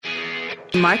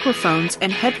Microphones and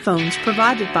headphones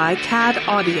provided by CAD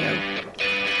Audio.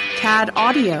 CAD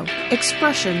Audio,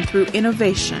 expression through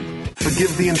innovation.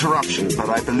 Forgive the interruption, but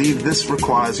I believe this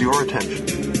requires your attention.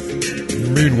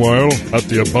 Meanwhile, at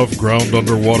the above-ground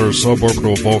underwater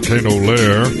suborbital volcano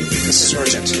lair...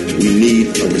 Sergeant, we need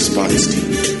a response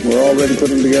team. We're already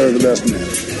putting together the best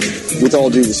men. With all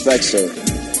due respect, sir,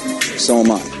 so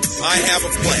am I. I have a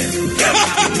plan.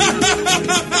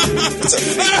 It's a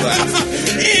fake laugh.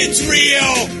 It's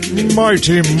real!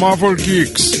 Mighty Marvel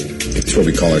Geeks. It's what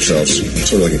we call ourselves.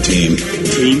 Sort of like a team.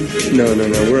 Team? No.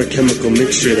 We're a chemical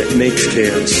mixture that makes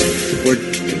chaos.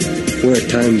 We're a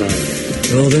time bomb.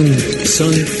 Well then,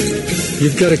 son,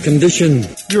 you've got a condition.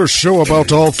 Your show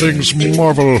about all things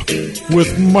Marvel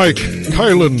with Mike,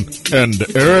 Kylan, and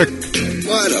Eric.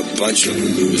 What a bunch of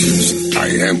losers. I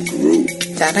am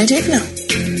Groot. That I did know.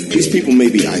 These people may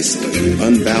be isolated,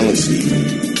 unbalanced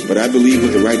even, but I believe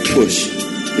with the right push,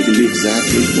 they can be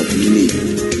exactly what we need.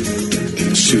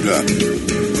 Suit up.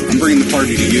 I'm bringing the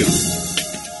party to you.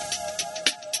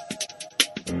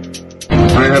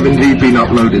 I have indeed been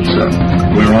uploaded, sir.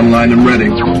 We're online and ready.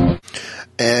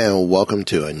 And welcome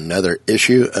to another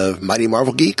issue of Mighty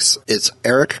Marvel Geeks. It's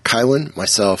Eric, Kylan,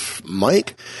 myself,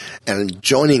 Mike, and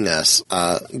joining us,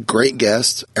 great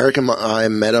guest. Eric and I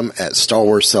met him at Star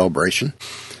Wars Celebration.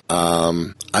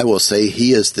 I will say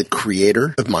he is the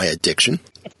creator of my addiction.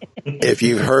 If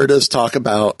you've heard us talk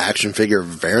about action figure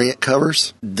variant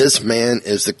covers, this man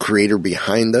is the creator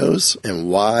behind those, and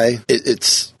why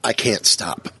I can't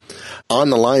stop. On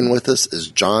the line with us is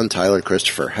John Tyler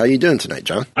Christopher. How are you doing tonight,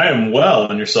 John? I am well.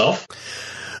 And yourself?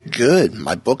 Good.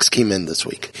 My books came in this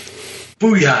week.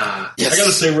 Booyah! Yes. I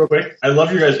gotta say real quick, I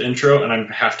love your guys' intro, and I'm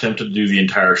half tempted to do the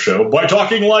entire show by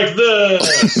talking like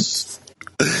this.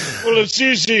 Well, it's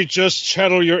easy. Just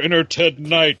channel your inner Ted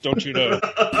Knight, don't you know?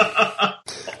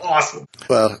 Awesome.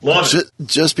 Well,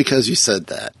 just because you said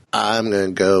that, I'm going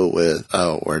to go with...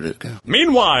 Oh, where did it go?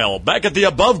 Meanwhile, back at the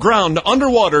above-ground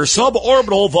underwater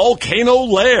suborbital volcano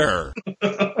lair.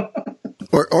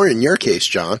 Or in your case,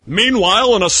 John.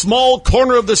 Meanwhile, in a small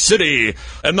corner of the city,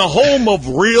 and the home of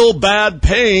real bad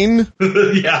pain.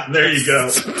 Yeah, there you go.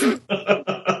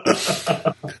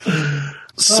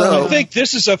 So I think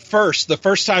this is a first. The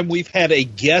first time we've had a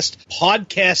guest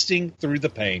podcasting through the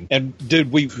pain. And,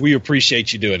 dude, we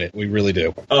appreciate you doing it. We really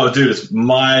do. Oh, dude, it's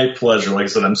my pleasure. Like I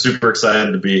said, I'm super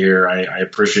excited to be here. I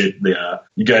appreciate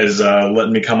you guys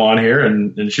letting me come on here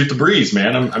and shoot the breeze,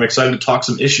 man. I'm excited to talk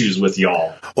some issues with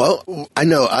y'all. Well, I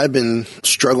know I've been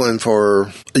struggling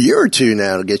for a year or two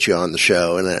now to get you on the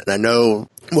show. And I know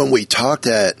when we talked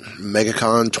at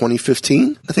MegaCon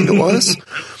 2015, I think it was,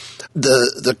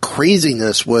 the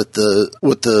craziness with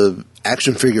the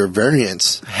action figure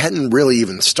variants hadn't really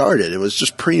even started. It was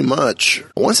just pretty much,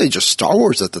 I want to say just Star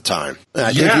Wars at the time. And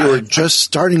I think you were just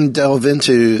starting to delve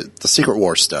into the Secret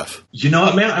Wars stuff. You know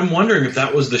what, man? I'm wondering if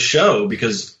that was the show,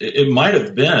 because it might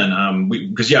have been.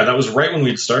 Because that was right when we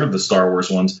had started the Star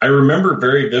Wars ones. I remember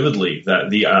very vividly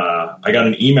that I got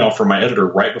an email from my editor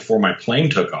right before my plane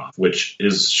took off, which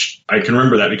is, I can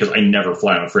remember that because I never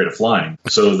fly. I'm afraid of flying.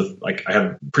 So I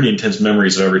have pretty intense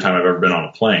memories of every time I've ever been on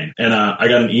a plane. And I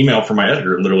got an email from my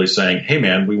editor literally saying, hey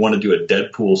man, we want to do a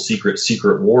Deadpool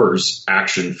Secret Wars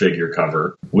action figure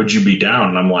cover. Would you be down?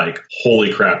 And I'm like,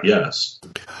 holy crap, yes.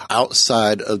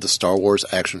 Outside of the Star Wars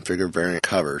action figure variant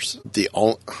covers,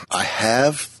 I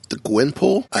have the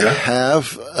Gwenpool. Yeah. I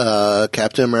have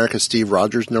Captain America Steve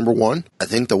Rogers #1. I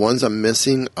think the ones I'm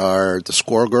missing are the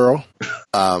Squirrel Girl,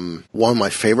 one of my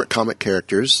favorite comic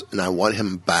characters, and I want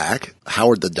him back,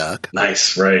 Howard the Duck.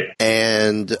 Nice, right.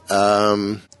 And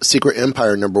Secret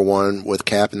Empire #1 with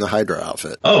Cap in the Hydra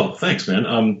outfit. Oh, thanks, man.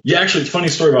 Actually, it's a funny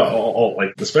story about all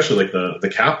especially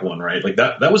the Cap one, right? Like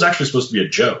that was actually supposed to be a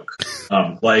joke.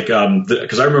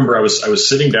 Because I remember I was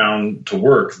sitting down to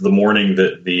work the morning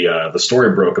that the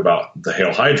story broke about the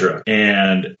Hail Hydra,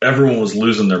 and everyone was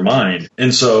losing their mind.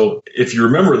 And so, if you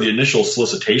remember, the initial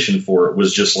solicitation for it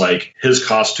was just like his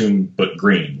costume but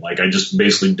green. Like I just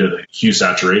basically did a hue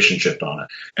saturation shift on it.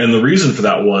 And the reason for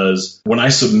that was when I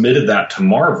submitted that to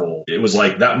Marvel, it was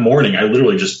like that morning I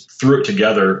literally just threw it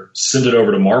together, sent it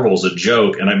over to Marvel as a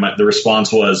joke, and the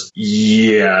response was,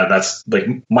 yeah, that's like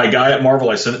my guy at Marvel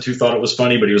I sent it to thought it was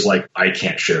funny, but he was like, I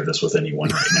can't share this with anyone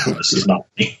right now. This is not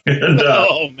me. And,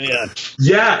 oh man.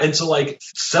 Yeah, and so like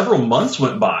several months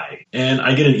went by, and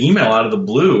I get an email out of the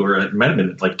blue, or it might have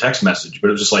been like a text message, but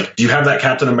it was just like, do you have that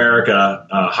Captain America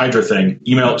Hydra thing?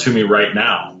 Email it to me right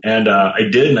now. And I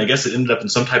did, and I guess guess it ended up in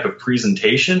some type of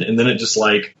presentation, and then it just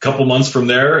like a couple months from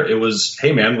there, it was,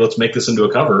 hey man, let's make this into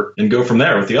a cover and go from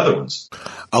there with the other ones.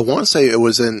 I want to say it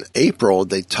was in April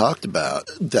they talked about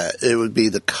that it would be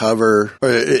the cover, or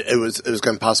it was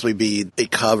going to possibly be a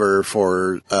cover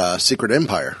for Secret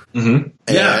Empire. Mm-hmm.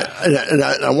 And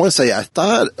I want to say I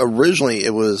thought originally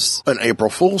it was an April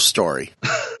Fool's story.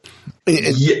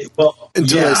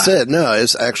 Until I said, no,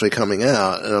 it's actually coming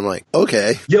out. And I'm like,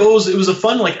 okay. Yeah, it was a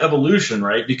fun, like, evolution,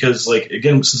 right? Because, like,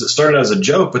 again, since it started as a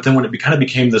joke, but then when it kind of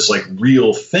became this, like,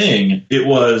 real thing, it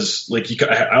was, like,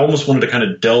 I almost wanted to kind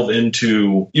of delve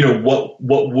into, you know, what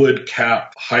would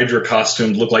Cap Hydra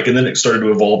costumes look like? And then it started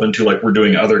to evolve into, like, we're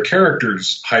doing other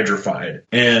characters Hydrified.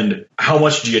 And how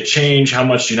much do you change? How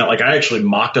much do you not? Like, I actually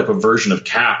mocked up a version of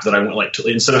Cap that I went, like,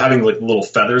 instead of having, like, little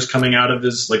feathers coming out of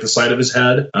his, like, the side of his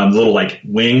head, little, like,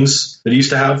 wings that he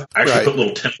used to have. I actually put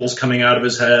little tentacles coming out of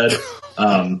his head.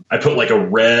 I put like a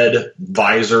red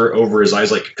visor over his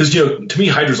eyes, like, because, you know, to me,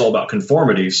 Hydra's all about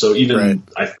conformity. So even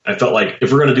I felt like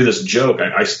if we're going to do this joke,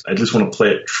 I at least want to play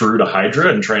it true to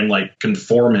Hydra and try and like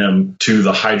conform him to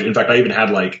the Hydra. In fact, I even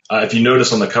had like, if you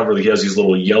notice on the cover, he has these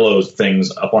little yellow things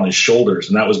up on his shoulders.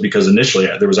 And that was because initially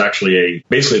there was actually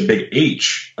basically a big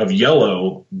H of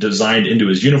yellow designed into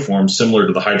his uniform, similar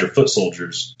to the Hydra foot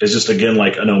soldiers. It's just, again,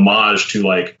 like an homage to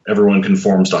like everyone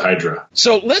conforms to Hydra.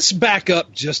 So let's back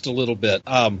up just a little bit.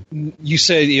 You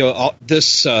say, you know,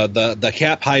 this the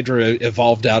Cap Hydra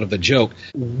evolved out of a joke.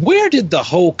 Where did the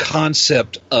whole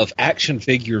concept of action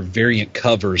figure variant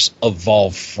covers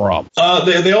evolve from?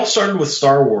 They all started with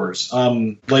Star Wars.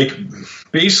 Like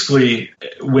basically,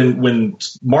 when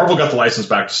Marvel got the license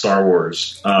back to Star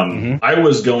Wars, I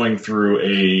was going through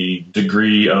a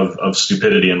degree of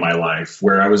stupidity in my life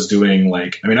where I was doing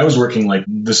like, I mean, I was working like,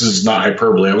 this is not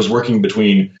hyperbole, I was working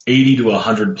between 80 to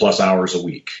 100 plus hours a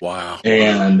week. Wow.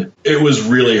 And it was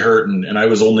really hurting, and I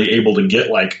was only able to get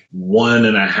like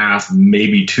 1.5,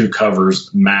 maybe 2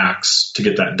 covers max to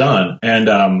get that done. And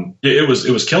it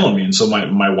was killing me. And so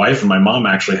my wife and my mom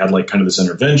actually had like kind of this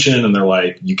intervention, and they're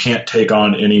like, you can't take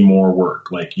on any more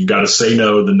work. Like, you got to say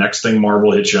no. The next thing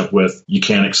Marvel hits you up with, you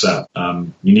can't accept.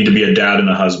 You need to be a dad and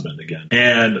a husband again.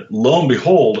 And lo and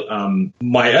behold,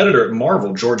 my editor at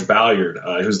Marvel, George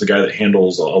Balliard, who's the guy that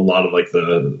handles a lot of like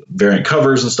the variant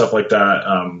covers and stuff like that,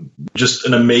 just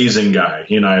an amazing guy.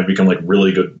 He and I have become like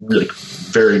really good, really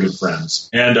very good friends.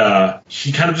 And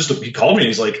he kind of he called me and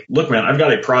he's like, look, man, I've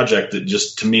got a project that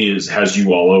just to me has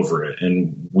you all over it.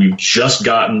 And we've just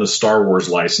gotten the Star Wars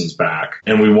license back,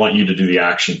 and we want you to do the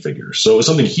action figures. So it was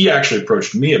something he actually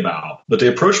approached me about, but they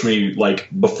approached me like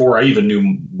before I even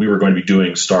knew we were going to be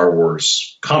doing Star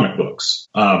Wars comic books.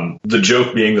 The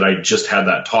joke being that I just had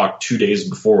that talk 2 days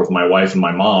before with my wife and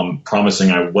my mom,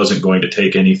 promising I wasn't going to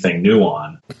take anything new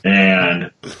on.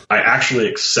 And I actually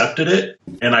accepted it,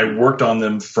 and I worked on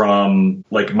them from,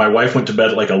 like, my wife went to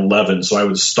bed at like 11, so I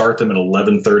would start them at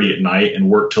 11:30 at night and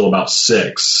work till about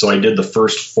 6. So I did the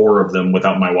first 4 of them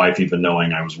without my wife even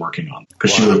knowing I was working on them,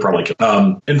 because she would have probably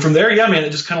killed. And from there, yeah, man,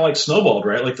 it just kind of like snowballed,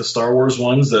 right? Like the Star Wars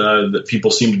ones that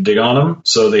people seem to dig on them.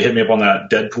 So they hit me up on that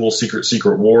Deadpool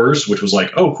Secret Wars, which was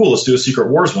like, oh, cool, let's do a Secret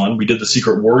Wars one. We did the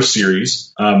Secret Wars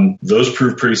series. Those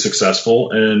proved pretty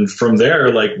successful. And from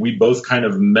there, like, we both kind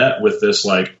of met with this,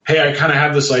 like, hey, I kind of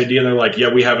have this idea. And they're like,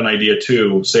 yeah, we have an idea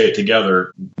too. Say it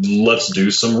together. Let's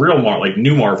do some real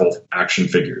new Marvel action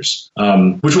figures,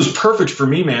 which was perfect for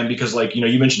me, man, because, like, you know,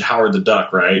 you mentioned Howard the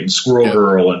Duck, right? And Squirrel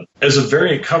Girl. And as a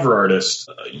variant cover artist,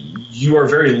 you are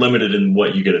very limited in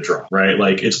what you get to draw, right?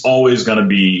 Like, it's always going to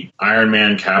be Iron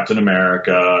Man, Captain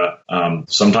America,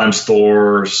 sometimes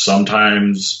Thor,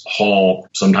 sometimes Hulk,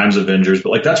 sometimes Avengers, but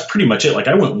like that's pretty much it. Like,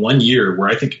 I went 1 year where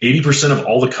I think 80% of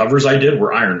all the covers I did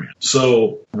were Iron Man.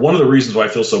 So one of the reasons why I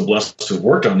feel so blessed to have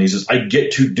worked on these is I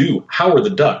get to do Howard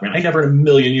the Duck. Man, I never in a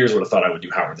million years would have thought I would do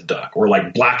Howard the Duck, or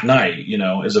like Black Knight. You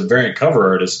know, as a variant cover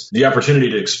artist, the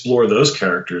opportunity to explore those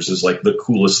characters is like the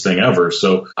coolest thing ever.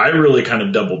 So I really kind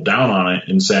of doubled down on it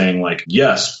and saying, like,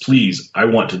 yes, please, I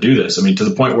want to do this. I mean, to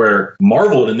the point where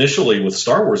Marvel initially with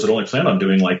Star Wars had only planned on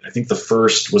doing, like, I think the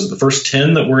first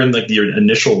 10 that were in like the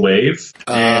initial wave?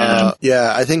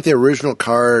 Yeah, I think the original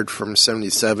card from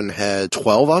 77 had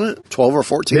 12 on it, 12 or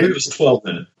 14. Maybe it was 12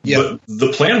 in it. Yeah. But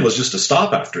the plan was just to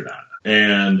stop after that.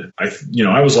 And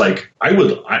I was like,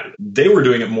 they were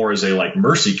doing it more as a like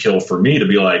mercy kill for me to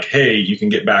be like, hey, you can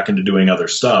get back into doing other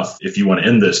stuff if you want to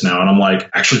end this now. And I'm like,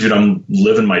 actually, dude, I'm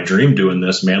living my dream doing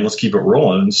this, man. Let's keep it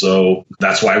rolling. So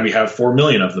that's why we have 4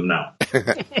 million of them now.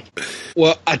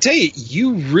 Well, I tell you,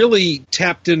 you really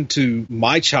tapped into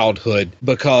my childhood,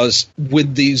 because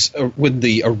when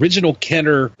the original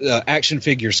Kenner action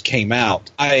figures came out,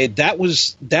 that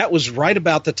was right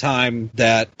about the time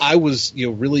that I was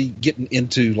really getting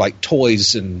into like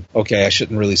toys. And okay, I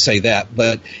shouldn't really say that,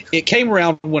 but it came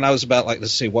around when I was about like,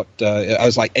 let's see, I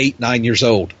was like 8-9 years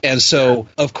old. And so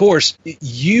of course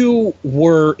you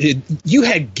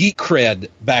had geek cred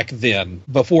back then,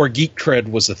 before geek cred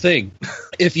was a thing.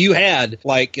 If you had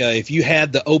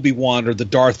the Obi-Wan or the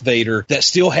Darth Vader that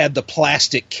still had the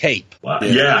plastic cape. Wow.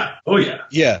 Yeah. Oh yeah.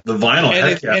 Yeah. The vinyl.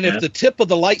 And if the tip of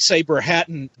the lightsaber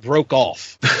hadn't broke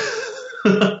off.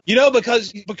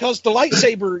 Because the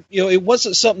lightsaber, it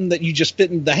wasn't something that you just fit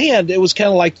in the hand. It was kind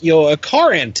of like, a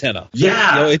car antenna.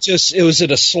 Yeah. It was at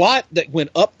a slot that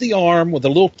went up the arm with a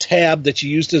little tab that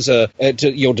you used as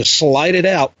to slide it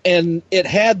out. And it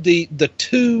had the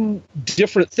 2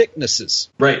 different thicknesses.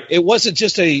 Right. It wasn't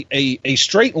just a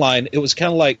straight line. It was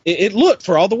kind of like, it looked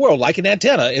for all the world like an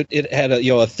antenna. It had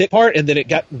a thick part, and then it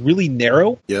got really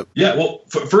narrow. Yep. Yeah. Well,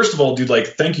 first of all, dude, like,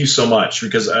 thank you so much,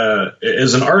 because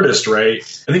as an artist, right,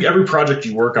 I think every project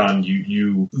you work on,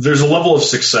 there's a level of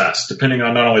success depending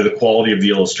on not only the quality of the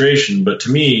illustration, but to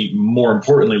me, more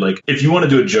importantly, like, if you want to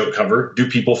do a joke cover, do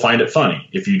people find it funny?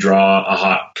 If you draw a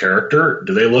hot character,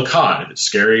 do they look hot? If it's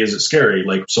scary, is it scary?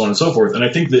 Like, so on and so forth. And I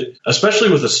think that, especially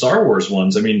with the Star Wars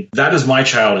ones, I mean, that is my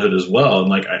childhood as well. And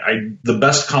like, the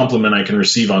best compliment I can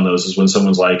receive on those is when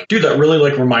someone's like, dude, that really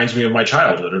like reminds me of my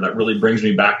childhood, or that really brings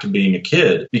me back to being a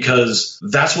kid, because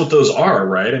that's what those are,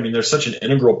 right? I mean, they're such an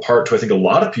integral part to, I think, a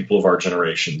lot of people of our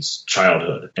generation's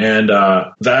childhood. And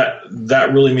that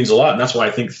really means a lot. And that's why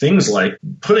I think things like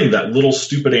putting that little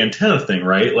stupid antenna thing,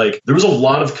 right? Like, there was a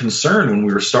lot of concern when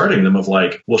we were starting them of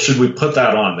like, well, should we put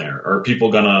that on there? Are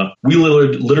people gonna, we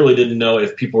literally didn't know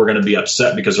if people were going to be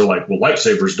upset because they're like, well,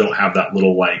 lightsabers don't have that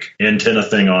little like antenna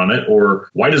thing on it. Or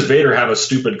why does Vader have a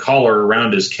stupid collar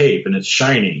around his cape and it's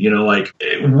shiny?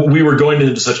 We were going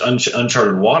into such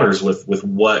uncharted waters with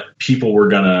what people were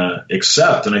going to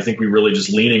accept. And I think we really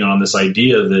just leaning on this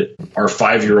idea that our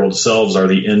 5-year-old selves are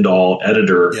the end-all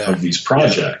editor of these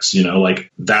projects.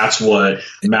 Like, that's what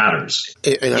matters.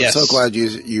 And I'm so glad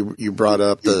you brought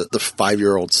up the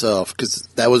 5-year-old self, because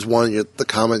that was one of the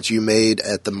comments you made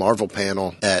at the Marvel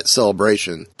panel at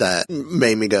Celebration that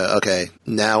made me go, okay,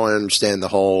 now I understand the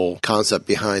whole concept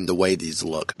behind the way these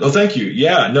look. Oh, thank you.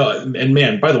 Yeah, no, and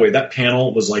man, by the way, that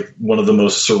panel was like one of the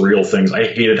most surreal things. I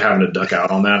hated having to duck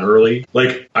out on that early.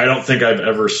 Like, I don't think I've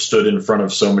ever stood in front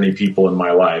of so many people in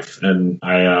my life, and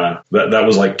that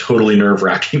was like totally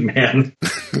nerve-wracking, man.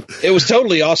 It was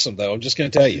totally awesome, though. I'm just going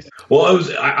to tell you. Well,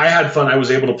 I had fun. I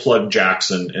was able to plug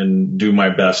Jackson and do my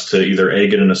best to either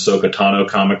get an Ahsoka Tano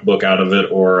comic book out of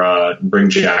it, or bring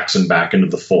Jackson back into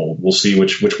the fold. We'll see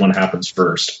which one happens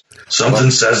first.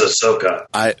 Something says Ahsoka.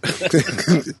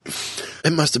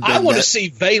 It must have been. I want to see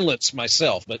Valence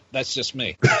myself, but that's just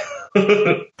me.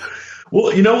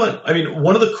 Well, you know what? I mean,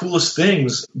 one of the coolest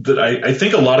things that I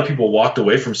think a lot of people walked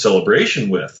away from Celebration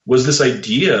with was this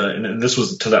idea, and this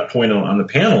was to that point on the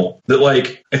panel, that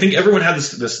like, I think everyone had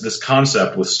this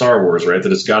concept with Star Wars, right?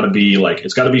 That it's got to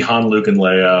be Han, Luke, and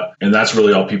Leia, and that's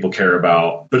really all people care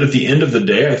about. But at the end of the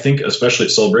day, I think, especially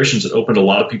at Celebrations, it opened a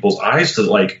lot of people's eyes to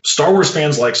like, Star Wars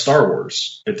fans like Star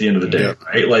Wars at the end of the day,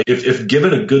 right? Like, if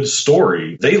given a good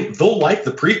story, they'll like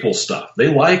the prequel stuff.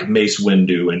 They like Mace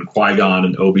Windu and Qui-Gon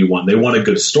and Obi-Wan. They want a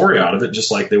good story out of it, just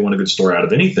like they want a good story out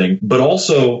of anything. But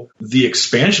also the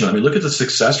expansion. I mean, look at the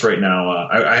success right now.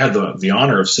 I had the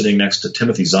honor of sitting next to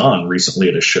Timothy Zahn recently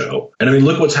at a show, and I mean,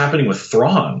 look what's happening with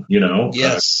Thrawn.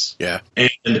 Yes,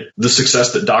 and the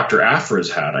success that Dr. Aphra has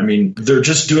had. I mean, they're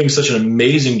just doing such an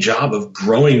amazing job of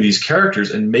growing these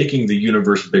characters and making the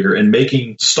universe bigger, and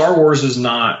making Star Wars is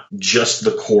not just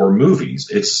the core movies.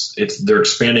 They're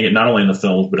expanding it not only in the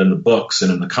films, but in the books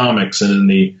and in the comics and in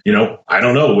the, I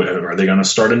don't know, are they going to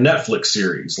start a Netflix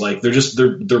series? Like,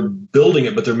 they're building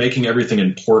it, but they're making everything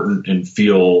important and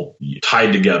feel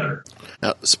tied together.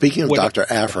 Now, speaking of Dr.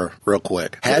 Aphra, real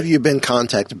quick, have you been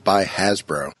contacted by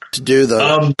Hasbro to do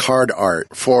the card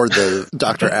art for the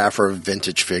Dr. Aphra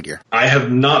vintage figure? I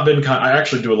have not been. I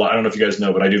actually do a lot. I don't know if you guys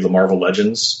know, but I do the Marvel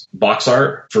Legends box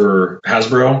art for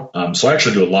Hasbro. So I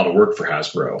actually do a lot of work for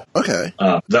Hasbro. Okay.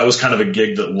 That was kind of a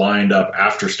gig that lined up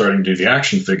after starting to do the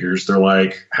action figures. They're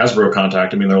like, Hasbro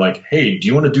contacted me and they're like, hey, do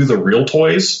you want to do the real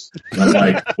toys? And I'm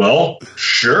like, well,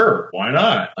 sure, why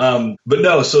not? But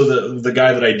no, so the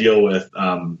guy that I deal with,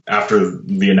 after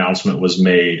the announcement was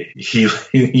made, he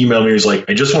emailed me. He was like,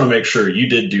 I just want to make sure you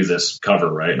did do this cover,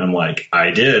 right? And I'm like,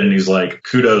 I did. And he's like,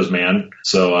 kudos, man.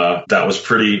 So that was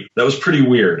pretty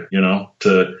weird, you know.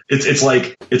 It's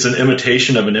like it's an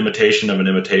imitation of an imitation of an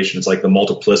imitation. It's like the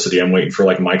multiplicity. I'm waiting for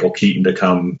like Michael Keaton to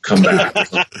come back.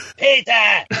 Hate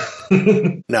that.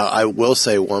 Now, I will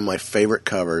say one of my favorite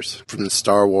covers from the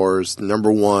Star Wars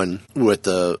 #1 with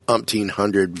the umpteen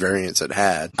hundred variants it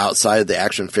had, outside of the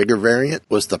action figure variant,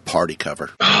 was the party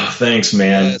cover. Oh, thanks,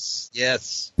 man.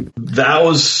 Yes. That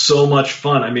was so much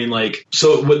fun. I mean, like,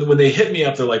 so when they hit me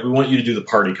up, they're like, we want you to do the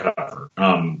party cover.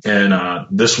 And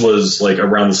this was like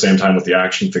around the same time with the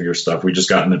action figure stuff. We just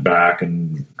gotten it back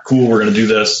and cool, we're going to do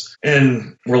this.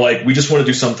 And we're like, we just want to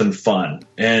do something fun.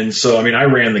 And so, I mean, I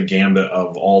ran the gambit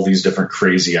of all these different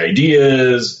crazy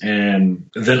ideas. And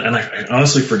I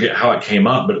honestly forget how it came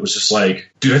up, but it was just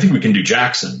like, dude, I think we can do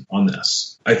Jackson on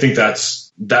this. I think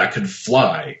that could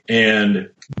fly. And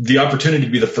the opportunity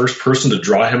to be the first person to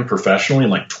draw him professionally in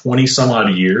like 20 some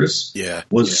odd years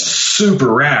was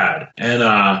super rad. And,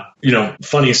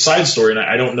 funny side story. And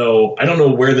I don't know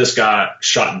where this got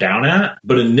shot down at,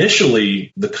 but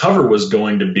initially the cover was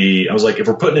going to be, I was like, if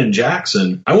we're putting in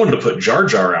Jackson, I wanted to put Jar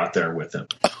Jar out there with him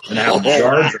and have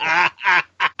Jar Jar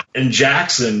and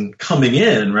Jackson coming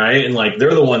in, right? And like,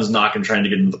 they're the ones knocking, trying to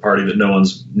get into the party that no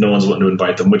one's wanting to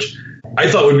invite them, which I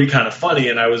thought would be kind of funny.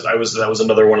 And that was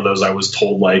another one of those I was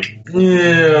told, like,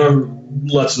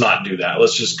 let's not do that.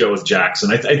 Let's just go with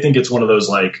Jackson. I think it's one of those,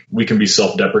 like, we can be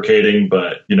self-deprecating,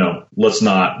 but, let's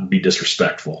not be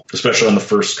disrespectful, especially on the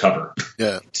first cover.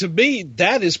 Yeah. To me,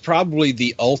 that is probably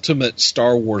the ultimate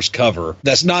Star Wars cover.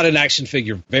 That's not an action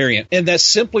figure variant. And that's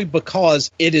simply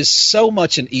because it is so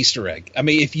much an Easter egg. I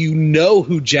mean, if you know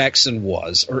who Jackson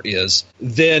was or is,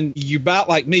 then you're about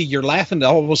like me. You're laughing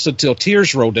almost until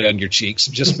tears roll down your cheeks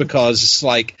just because it's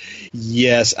like,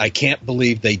 yes, I can't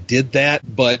believe they did that,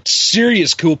 but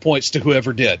serious cool points to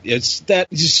whoever did. It's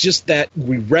just that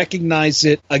we recognize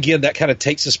it. Again, that kind of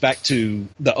takes us back to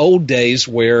the old days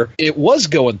where it was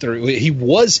going through. He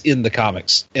was in the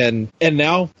comics, and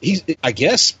now he's, I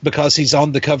guess, because he's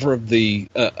on the cover of the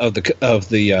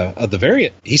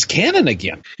variant, he's canon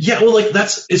again. Yeah, well, like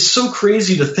it's so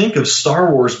crazy to think of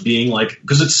Star Wars being like,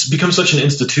 because it's become such an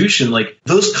institution. Like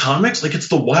those comics, like it's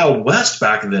the Wild West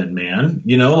back then, man.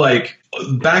 Like.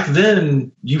 Back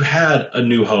then, you had A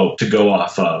New Hope to go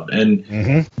off of,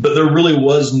 but there really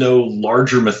was no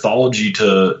larger mythology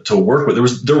to work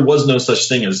with. There was no such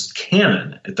thing as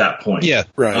canon at that point. Yeah,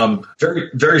 right. Very,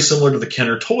 very similar to the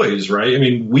Kenner toys, right? I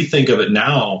mean, we think of it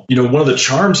now. One of the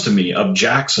charms to me of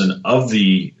Jackson, of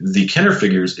the Kenner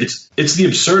figures, it's the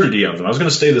absurdity of them. I was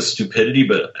going to say the stupidity,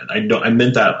 but I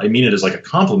meant that. I mean it as like a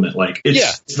compliment. Like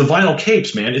it's the vinyl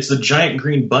capes, man. It's the giant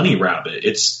green bunny rabbit.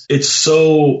 It's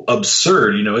so absurd.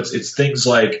 It's things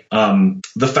like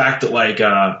the fact that like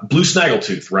Blue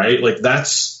Snaggletooth, right? Like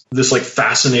that's this like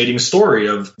fascinating story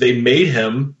of they made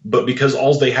him, but because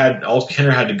all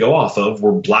Kenner had to go off of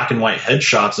were black and white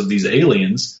headshots of these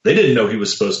aliens. They didn't know he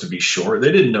was supposed to be short.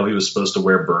 They didn't know he was supposed to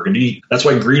wear burgundy. That's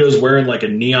why Greedo's wearing like a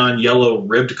neon yellow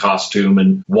ribbed costume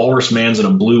and Walrus Man's in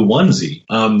a blue onesie.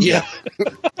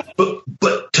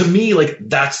 But to me, like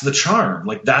that's the charm.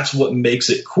 Like that's what makes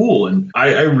it cool. And I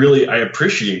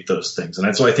appreciate those things. And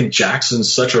that's why I think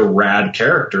Jackson's such a rad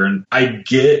character. And I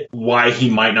get why he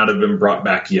might not have been brought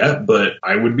back yet, but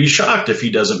I would be shocked if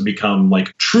he doesn't become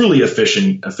like truly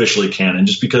officially canon,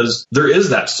 just because there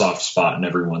is that soft spot in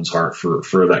everyone's heart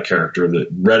for that character that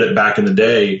read it back in the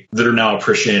day that are now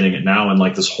appreciating it now in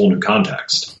like this whole new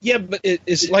context. Yeah, but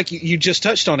it's like you just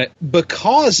touched on it,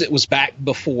 because it was back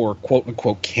before quote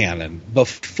unquote canon,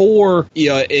 before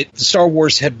Star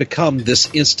Wars had become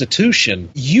this institution.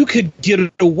 You could get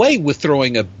away with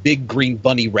throwing a big green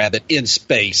bunny rabbit in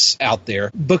space out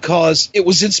there because it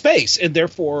was in space, and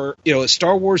therefore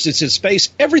Star Wars, it's in space,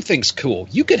 everything's cool.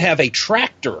 You could have a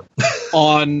tractor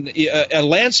on a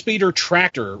land speeder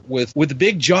tractor with the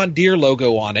big John Deere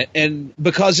logo on it, and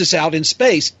because it's out in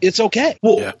space, it's okay.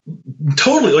 Well,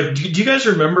 totally. Like, do you guys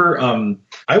remember?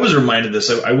 I was reminded this.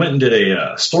 I went and did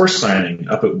a store signing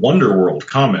up at Wonder World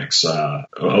Comics a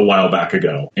while back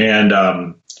ago,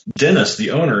 and Dennis,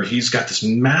 the owner, he's got this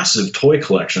massive toy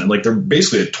collection. Like they're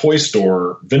basically a toy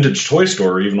store, vintage toy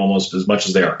store, even almost as much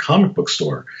as they are a comic book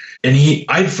store. And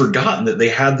I'd forgotten that they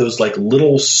had those like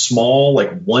little small,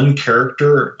 like one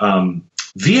character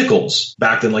vehicles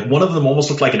back then. Like one of them almost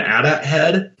looked like an AT-AT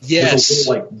head. Yes. With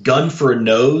a little like gun for a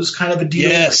nose kind of a deal.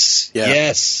 Yes. Yeah.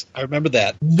 Yes. I remember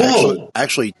that. Whoa.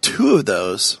 Actually, 2 of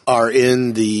those are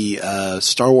in the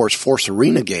Star Wars Force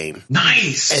Arena game.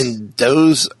 Nice. And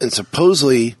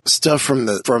supposedly stuff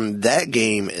from that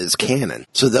game is canon.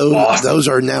 So those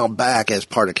are now back as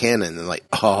part of canon. And like,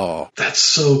 oh, that's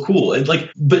so cool. And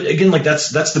like, but again, like that's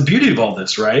the beauty of all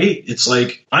this, right? It's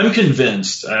like, I'm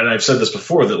convinced, and I've said this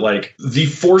before, that like The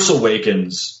Force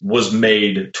Awakens was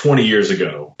made 20 years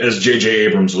ago as J.J.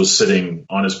 Abrams was sitting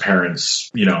on his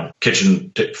parents',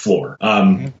 kitchen floor.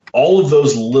 All of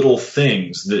those little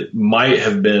things that might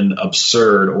have been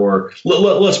absurd, or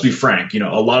let's be frank, a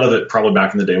lot of it probably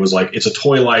back in the day was like, it's a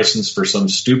toy license for some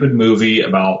stupid movie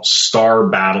about star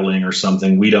battling or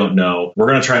something. We don't know. We're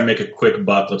going to try and make a quick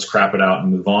buck. Let's crap it out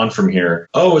and move on from here.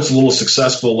 Oh, it's a little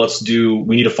successful.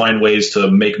 We need to find ways to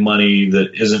make money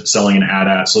that isn't selling an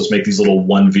AT-AT. So let's make these little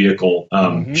one vehicle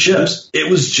ships.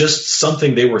 It was just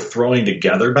something they were throwing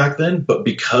together back then. But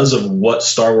because of what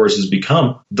Star Wars has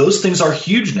become, those things are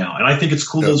huge now. And I think it's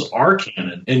cool those are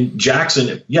canon. And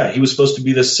Jackson, he was supposed to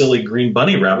be this silly green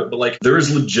bunny rabbit, but like there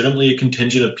is legitimately a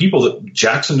contingent of people that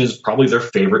Jackson is probably their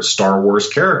favorite Star Wars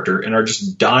character and are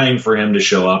just dying for him to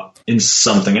show up in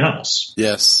something else.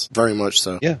 Yes, very much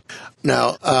so. Yeah.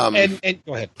 Now, and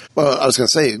go ahead. Well, I was going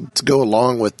to say, to go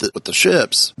along with the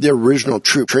ships, the original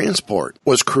troop transport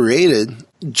was created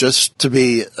just to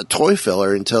be a toy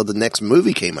filler until the next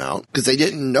movie came out, because they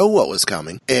didn't know what was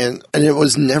coming, and it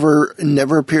was never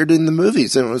appeared in the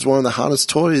movies, and it was one of the hottest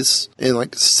toys in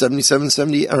like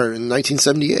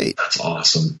 1978. That's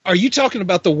awesome. Are you talking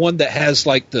about the one that has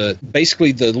like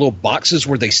basically the little boxes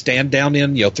where they stand down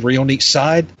in, 3 on each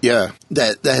side? Yeah,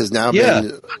 that has now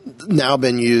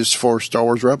been used for Star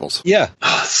Wars Rebels. Yeah.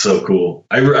 Oh, that's so cool.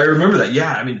 I remember that.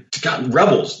 Yeah, I mean, God,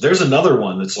 Rebels. There's another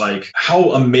one that's like,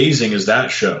 how amazing is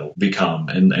that show become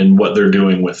and what they're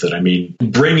doing with it? I mean,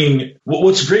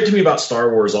 what's great to me about Star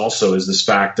Wars also is this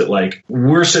fact that like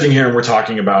we're sitting here and we're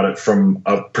talking about it from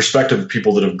a perspective of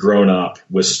people that have grown up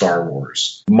with Star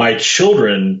Wars. My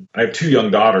children, I have 2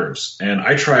 young daughters, and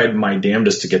I tried my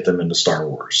damnedest to get them into Star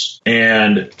Wars,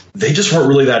 and they just weren't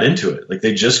really that into it. Like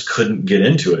they just couldn't get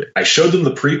into it. I showed them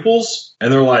the prequels,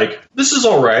 and they're like, this is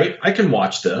all right. I can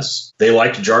watch this. They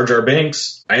liked Jar Jar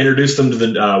Binks. I introduced them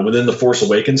to within The Force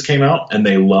Awakens came out, and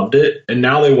they loved it. And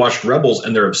now they watched Rebels,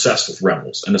 and they're obsessed with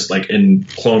Rebels. And it's like in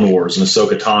Clone Wars and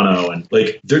Ahsoka Tano. And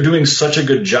like they're doing such a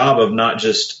good job of not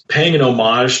just paying an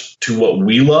homage to what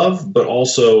we love, but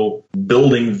also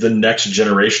building the next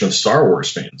generation of Star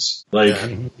Wars fans. Like,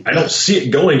 I don't see it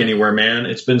going anywhere, man.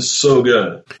 It's been so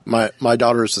good. My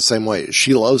daughter is the same way.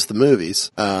 She loves the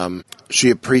movies. She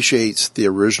appreciates the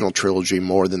original trilogy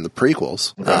more than the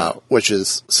prequels, which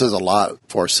says a lot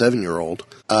for a 7-year-old.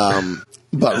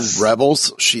 But yes.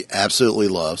 Rebels, she absolutely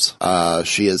loves.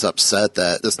 She is upset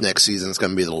that this next season is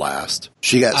going to be the last.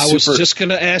 I was just going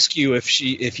to ask you if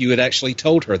you had actually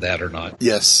told her that or not.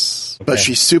 Yes, okay. But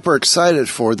she's super excited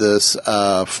for this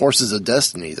Forces of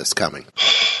Destiny that's coming.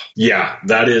 Yeah,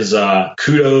 that is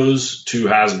kudos to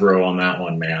Hasbro on that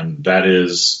one, man. That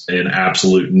is an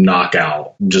absolute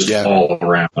knockout, just all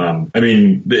around. I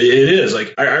mean, it is.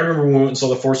 Like I remember when we went and saw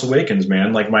The Force Awakens,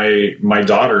 man. Like my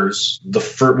daughters,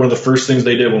 one of the first things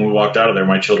they did when we walked out of there,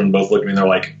 my children both looked at me and they're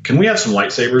like, "Can we have some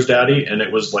lightsabers, Daddy?" And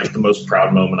it was like the most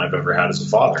proud moment I've ever had as a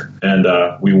father. And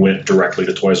we went directly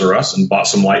to Toys R Us and bought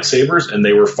some lightsabers, and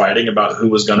they were fighting about who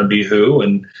was going to be who.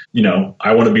 And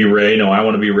I want to be Rey. No, I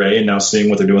want to be Rey. And now seeing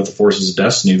what they're doing with the Forces of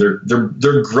Destiny,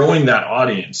 they're growing that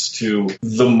audience to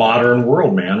the modern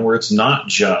world, man, where it's not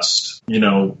just,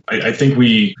 I think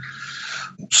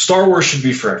Star Wars should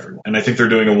be for everyone. And I think they're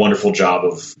doing a wonderful job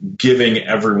of giving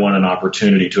everyone an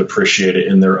opportunity to appreciate it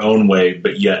in their own way,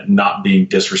 but yet not being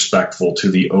disrespectful to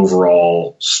the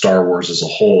overall Star Wars as a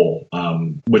whole,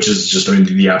 which is just,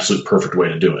 the absolute perfect way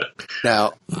to do it.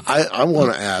 Now, I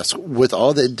want to ask, with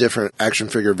all the different action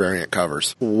figure variant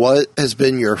covers, what has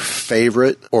been your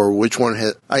favorite, or which one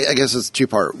I guess it's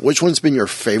 2-part. Which one's been your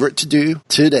favorite to do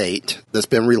to date that's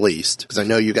been released? Because I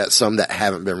know you got some that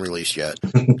haven't been released yet.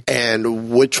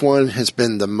 And which one has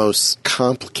been the most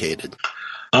complicated?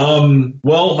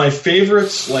 Well, my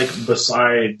favorites, like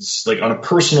besides, like on a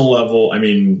personal level, I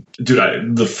mean,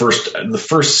 dude, the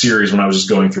first series when I was just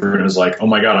going through it was like, oh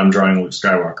my god, I'm drawing Luke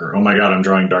Skywalker. Oh my god, I'm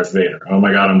drawing Darth Vader. Oh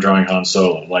my god, I'm drawing Han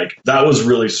Solo. Like that was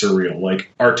really surreal.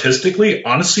 Like artistically,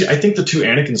 honestly, I think the 2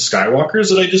 Anakin Skywalkers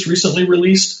that I just recently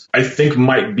released, I think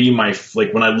might be my,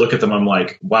 like when I look at them, I'm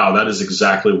like, wow, that is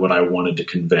exactly what I wanted to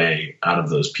convey out of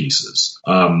those pieces.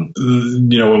 When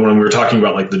we were talking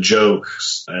about like the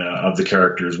jokes of the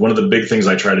characters, one of the big things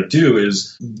I try to do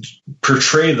is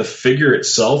portray the figure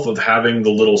itself of having the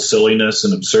little silliness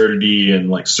and absurdity and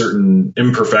like certain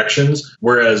imperfections,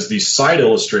 whereas the side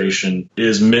illustration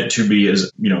is meant to be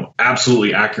as,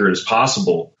 absolutely accurate as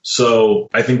possible. So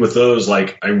I think with those,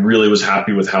 like, I really was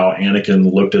happy with how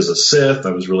Anakin looked as a Sith.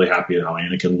 I was really happy at how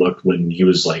Anakin looked when he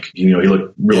was like, he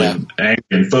looked really angry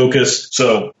and focused.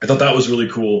 So I thought that was really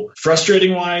cool.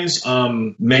 Frustrating wise,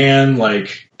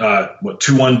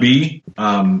 21B.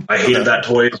 I hated that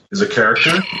toy as a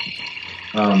character.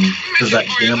 Because that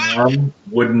damn arm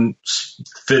wouldn't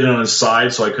fit in on his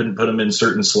side, so I couldn't put him in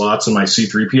certain slots in my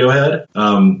C-3PO head.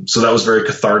 So that was very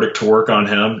cathartic to work on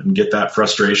him and get that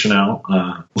frustration out.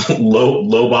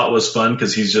 Lobot was fun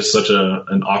because he's just such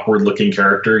an awkward-looking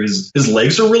character. His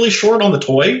legs are really short on the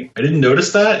toy. I didn't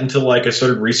notice that until I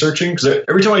started researching, because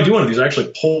every time I do one of these, I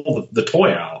actually pull the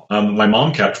toy out. My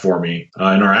mom kept for me in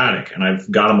our attic, and I've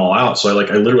got them all out. So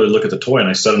I literally look at the toy and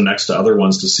I set them next to other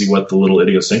ones to see what the little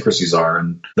idiosyncrasies are.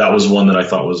 And that was one that I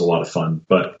thought was a lot of fun,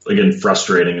 but again,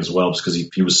 frustrating as well, just because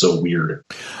he was so weird.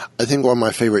 I think one of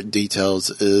my favorite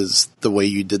details is the way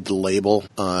you did the label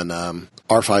on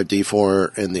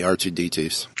R5-D4 and the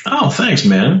R2-D2s. Oh, thanks,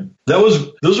 man.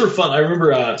 Those were fun. I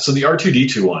remember, so the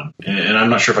R2-D2 one, and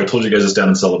I'm not sure if I told you guys this down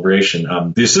in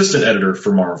Celebration, the assistant editor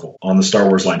for Marvel on the Star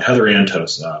Wars line, Heather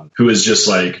Antos, who is just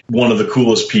like one of the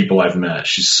coolest people I've met.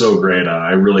 She's so great.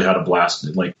 I really had a blast,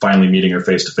 like finally meeting her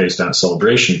face to face down at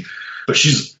Celebration. But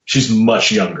she's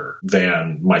much younger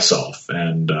than myself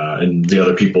and the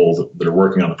other people that are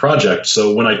working on the project.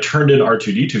 So when I turned in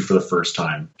R2-D2 for the first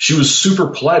time, she was super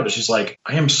polite, but she's like,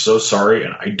 I am so sorry,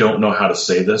 and I don't know how to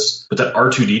say this, but that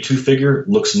R2-D2 figure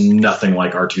looks nothing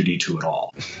like R2-D2 at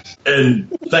all. And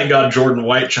thank God Jordan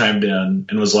White chimed in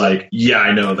and was like, yeah,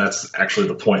 I know, that's actually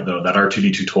the point, though. That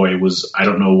R2-D2 toy was, I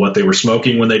don't know what they were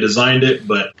smoking when they designed it,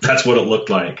 but that's what it looked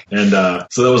like. And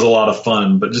so that was a lot of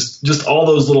fun. But just all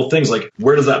those little things, like,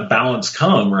 where does that balance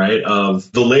come, right?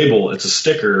 Of the label, it's a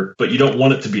sticker, but you don't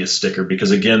want it to be a sticker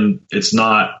because, again, it's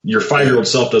not, your 5-year-old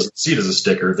self doesn't see it as a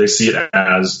sticker. They see it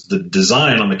as the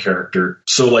design on the character.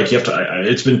 So, like, you have to,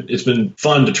 it's been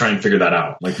fun to try and figure that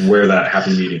out, like, where that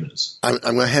happy medium is. I'm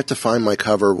going to have to find my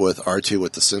cover with R2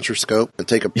 with the sensor scope and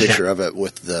take a picture of it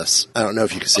with this. I don't know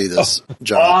if you can see this,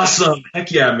 John. Awesome. Heck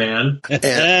yeah, man.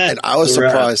 And I was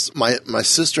surprised. My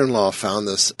sister-in-law found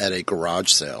this at a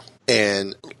garage sale.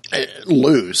 And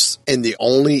loose, and the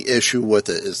only issue with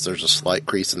it is there's a slight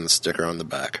crease in the sticker on the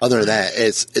back. Other than that,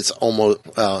 it's almost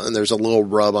and there's a little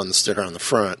rub on the sticker on the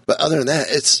front. But other than that,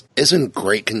 it's in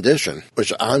great condition,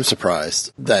 which I'm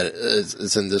surprised that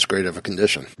it's in this great of a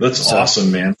condition. That's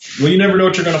awesome, man. Well, you never know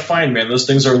what you're going to find, man. Those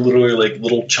things are literally like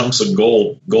little chunks of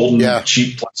golden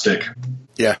cheap plastic.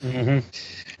 Yeah. Mm-hmm.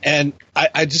 And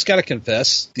I just got to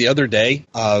confess, the other day,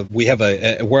 we have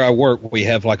where I work, we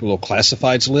have like a little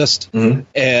classifieds list. Mm-hmm.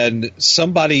 And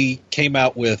somebody came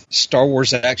out with Star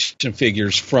Wars action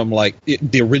figures from like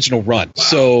the original run. Wow.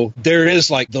 So there is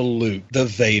like the Luke, the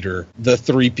Vader, the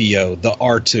 3PO, the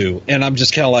R2. And I'm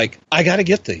just kind of like, I got to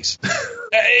get these.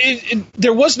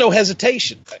 There was no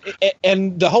hesitation,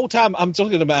 and the whole time I'm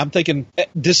thinking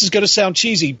this is going to sound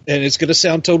cheesy and it's going to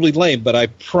sound totally lame, but I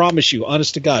promise you,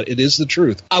 honest to God, it is the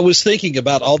truth. I was thinking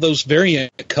about all those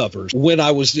variant covers when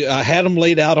I had them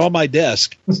laid out on my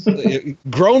desk.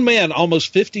 Grown man,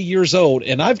 almost 50 years old,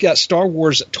 and I've got Star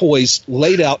Wars toys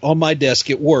laid out on my desk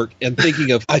at work, and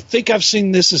thinking of, I think I've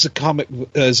seen this as a comic,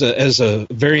 as a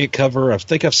variant cover. I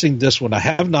think I've seen this one. I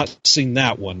have not seen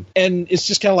that one, and it's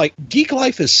just kind of like geek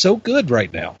life is so good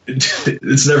right now.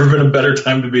 It's never been a better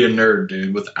time to be a nerd,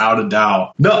 dude, without a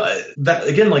doubt. No, that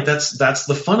again, like that's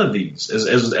the fun of these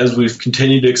as we've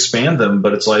continued to expand them.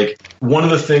 But it's like one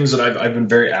of the things that I've been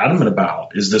very adamant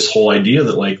about is this whole idea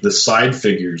that like the side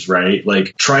figures, right?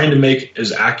 Like trying to make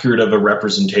as accurate of a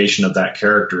representation of that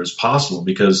character as possible,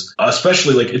 because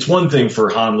especially like it's one thing for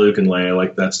Han, Luke, and Leia,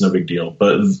 like that's no big deal,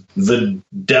 but the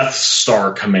Death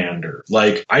Star commander,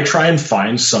 like I try and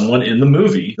find someone in the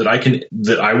movie that I can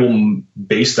that I will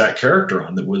base that character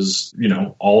on. That was, you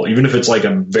know, all, even if it's like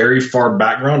a very far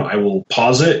background, I will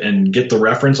pause it and get the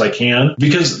reference I can,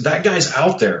 because that guy's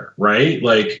out there, right?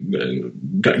 Like,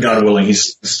 God willing,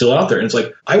 he's still out there. And it's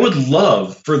like, I would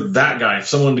love for that guy, if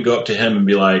someone to go up to him and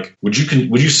be like, would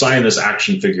you sign this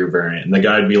action figure variant? And the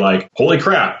guy'd be like, holy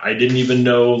crap, I didn't even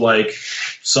know, like,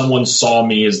 someone saw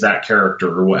me as that character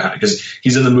or what, because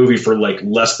he's in the movie for like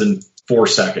less than 4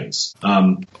 seconds.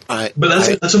 But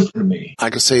that's important to me. I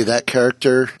can say that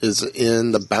character is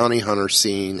in the bounty hunter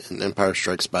scene in Empire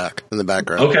Strikes Back in the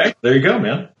background. Okay, there you go,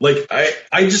 man. Like,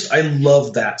 I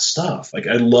love that stuff. Like,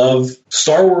 I love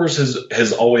Star Wars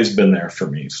has always been there for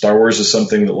me. Star Wars is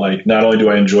something that, like, not only do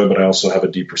I enjoy, but I also have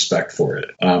a deep respect for it,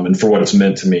 and for what it's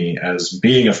meant to me as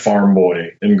being a farm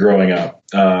boy and growing up.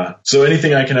 So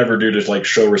anything I can ever do to, like,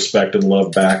 show respect and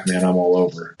love back, man, I'm all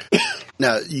over.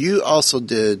 Now, you also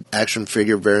did action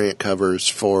figure variant covers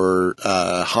for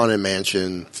Haunted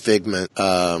Mansion, Figment,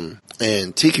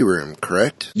 and Tiki Room,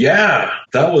 correct? Yeah,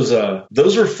 that was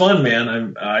those were fun,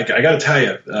 man. I got to tell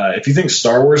you, if you think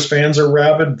Star Wars fans are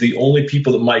rabid, the only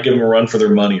people that might give them a run for their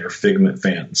money are Figment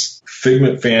fans.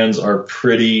 Figment fans are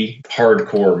pretty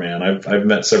hardcore, man. I've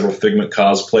met several Figment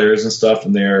cosplayers and stuff,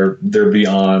 and they're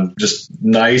beyond just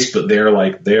nice, but they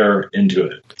are into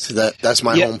it. See, that's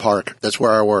my home park. That's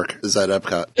where I work, is at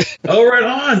Epcot. Oh, right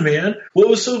on, man. Well,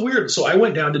 it was so weird. So I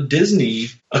went down to Disney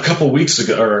a couple weeks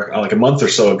ago, or like a month or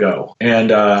so ago,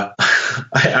 and I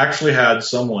actually had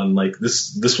someone, like,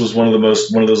 this was one of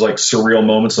those like surreal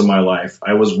moments in my life.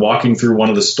 I was walking through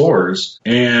one of the stores,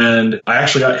 and I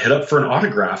actually got hit up for an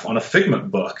autograph on a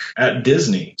Figment book at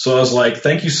Disney. So I was like,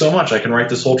 thank you so much. I can write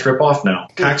this whole trip off now.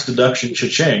 Tax deduction,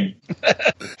 cha-ching.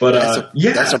 But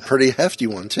that's a pretty hefty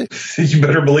one too. You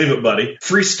better believe it, buddy.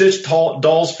 Free Stitch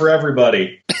dolls for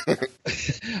everybody.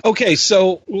 Okay,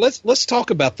 so let's talk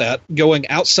about that. Going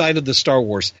outside of the Star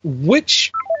Wars,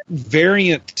 which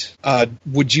variant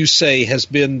would you say has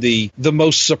been the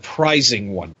most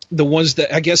surprising one? The ones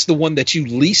that, I guess, the one that you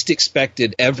least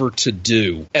expected ever to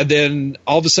do, and then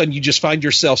all of a sudden you just find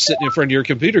yourself sitting in front of your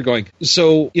computer going,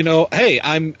 so, you know, hey,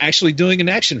 I'm actually doing an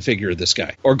action figure of this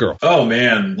guy or girl. Oh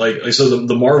man, like, so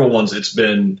the Marvel ones, it's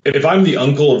been, if I'm the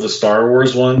uncle of the Star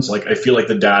Wars ones, like, I feel like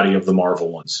the daddy of the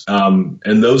Marvel ones.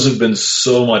 And those have been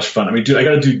so much fun. I mean, dude, I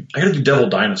gotta do Devil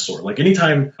Dinosaur. Like,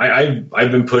 anytime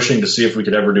I've been pushing to see if we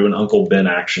could ever do an Uncle Ben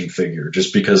action figure,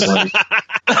 just because, like,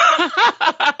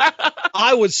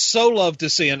 I would so love to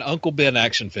see an Uncle Ben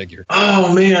action figure.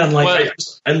 Oh man, like,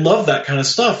 I love that kind of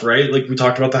stuff, right? Like, we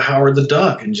talked about the Howard the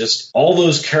Duck and just all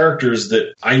those characters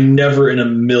that I never in a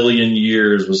million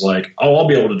years was like, oh, I'll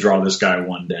be able to draw this guy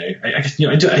one day. I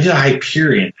did a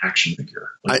Hyperion action figure.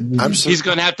 Like, he's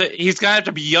gonna have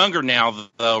to be younger now,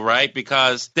 though, right?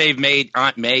 Because they've made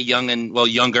Aunt May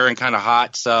younger and kind of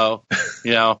hot. So,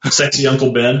 you know, sexy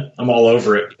Uncle Ben, I'm all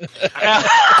over it.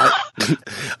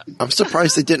 I'm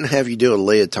surprised they didn't have you do a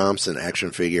Leia Thompson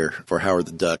action figure for Howard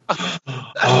the Duck. Oh,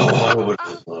 I would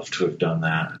have loved to have done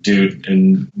that, dude.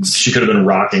 And she could have been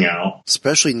rocking out,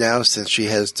 especially now since she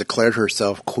has declared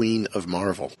herself Queen of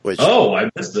Marvel. Which I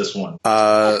missed this one.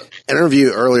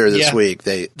 Interview earlier this week,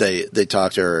 they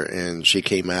talked to her and she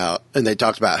came out and they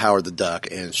talked about Howard the Duck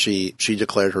and she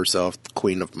declared herself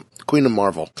Queen of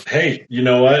Marvel. Hey, you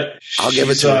know what? I'll give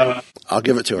it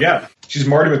to her. Yeah. She's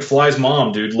Marty McFly's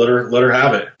mom, dude. Let her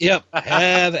have it. Yep,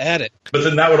 have at it. But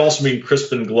then that would also mean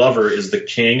Crispin Glover is the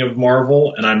king of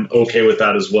Marvel, and I'm okay with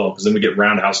that as well, because then we get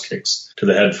roundhouse kicks to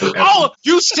the head forever. Oh,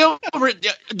 you still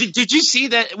did you see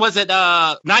that? Was it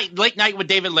Late Night with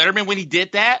David Letterman when he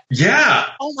did that? Yeah.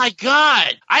 Oh my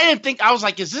God, I didn't think. I was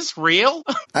like, is this real?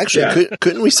 Actually,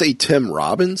 couldn't we say Tim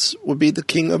Robbins would be the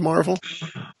king of Marvel?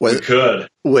 We could.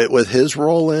 With his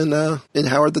role in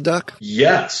Howard the Duck?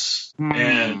 Yes.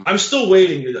 And I'm still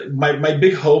waiting. My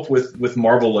big hope with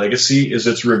Marvel Legacy is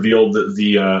it's revealed that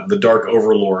the Dark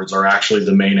Overlords are actually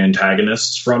the main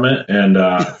antagonists from it, and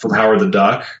from Howard the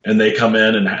Duck, and they come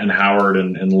in and Howard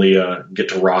and Leah get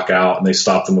to rock out, and they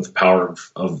stop them with the power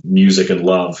of music and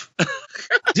love.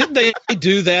 Didn't they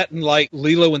do that in like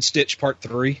Lilo and Stitch Part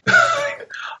 3?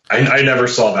 I never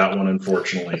saw that one,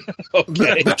 unfortunately.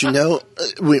 Okay. But you know,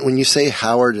 when you say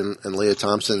Howard and Leah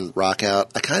Thompson rock out,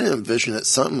 I kind of envision it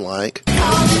something like...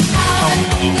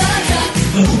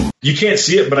 You can't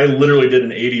see it, but I literally did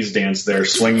an 80s dance there,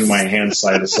 swinging my hands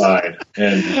side to side.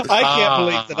 And I can't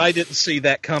believe that I didn't see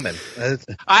that coming.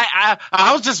 I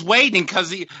was just waiting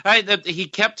because he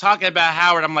kept talking about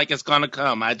Howard. I'm like, it's going to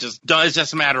come. It's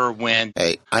just a matter of when.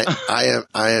 Hey, I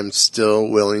am still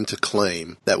willing to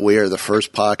claim that we are the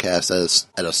first podcast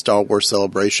at a Star Wars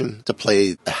celebration to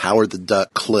play a Howard the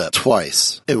Duck clip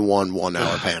twice in one 1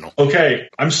 hour panel. Okay,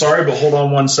 I'm sorry, but hold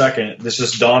on 1 second. This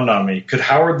just dawned on me. Could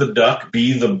Howard the Duck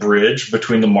be the bridge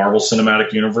between the Marvel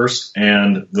Cinematic Universe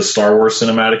and the Star Wars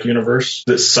Cinematic Universe?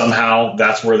 That somehow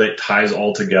that's where that ties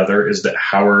all together, is that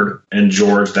Howard and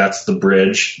George, that's the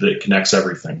bridge that connects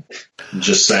everything.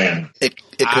 Just saying. It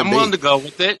could I'm be. willing to go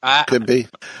with it. Could be.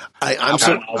 I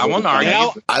won't argue.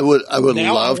 Now, I would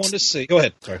now love I want to see. Go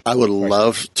ahead. Sorry. I would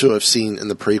love to have seen in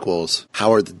the prequels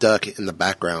Howard the Duck in the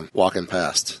background walking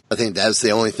past. I think that's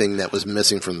the only thing that was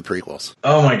missing from the prequels.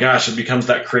 Oh my gosh, it becomes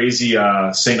that crazy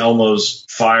St. Elmo's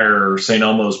fire, St.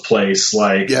 Elmo's place,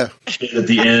 like at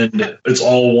the end, it's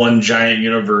all one giant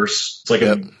universe. It's like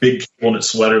a big knit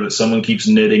sweater that someone keeps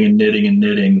knitting and knitting and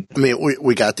knitting. I mean,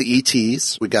 we got the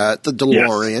ETs, we got the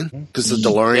DeLorean, because the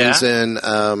DeLorean's in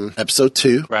episode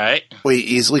 2. Right. We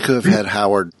easily could have had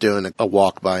Howard doing a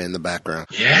walk by in the background.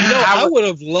 Yeah. You know, I would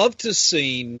have loved to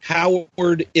seen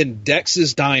Howard in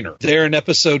Dex's Diner there in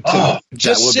episode 2.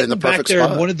 Just sitting back there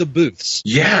in one of the booths.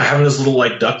 Yeah, having his little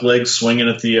like duck legs swinging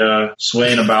at the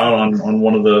swaying about on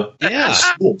one of the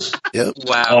stools. Yep.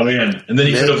 Wow. Oh man. And then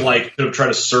he could have tried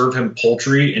to serve him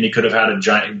poultry, and he could have had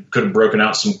could have broken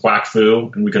out some quack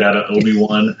foo, and we could have had an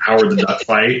Obi-Wan Howard the Duck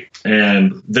fight.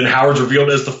 And then Howard's revealed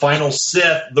as the final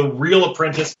Sith, the real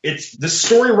apprentice. This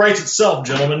story writes itself,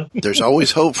 gentlemen. There's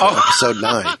always hope for episode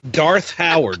 9. Darth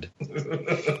Howard.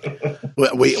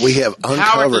 We have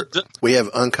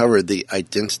uncovered the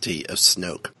identity of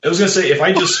Snoke. I was going to say, if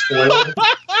I just spoiled,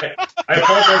 I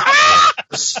apologize. I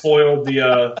spoiled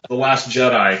the Last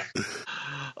Jedi.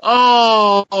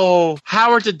 Oh,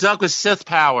 Howard the Duck with Sith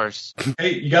powers.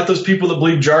 Hey, you got those people that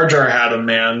believe Jar Jar had him,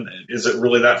 man. Is it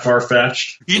really that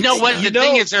far-fetched? You know what? The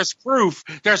thing is, there's proof.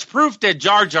 There's proof that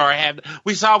Jar Jar had.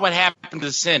 We saw what happened to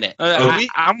the Senate.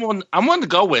 I'm willing to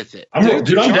go with it. I'm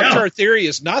Jar down. Jar theory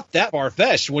is not that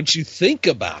far-fetched once you think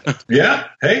about it. Yeah.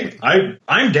 Hey,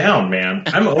 I'm down, man.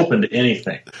 I'm open to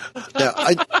anything. Now,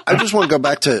 I just want to go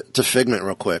back to Figment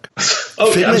real quick.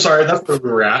 Okay, I'm sorry. That's where we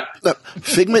were at.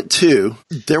 Figment 2,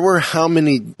 there were how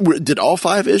many? Did all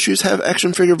 5 issues have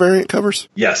action figure variant covers?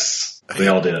 Yes, they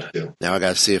all did. Too. Now I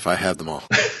got to see if I have them all.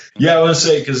 Yeah, I want to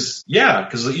say because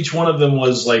each one of them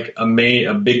was like a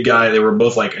big guy. They were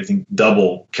both like I think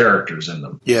double characters in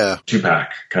them. Yeah,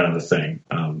 2-pack kind of a thing.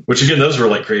 Which again, those were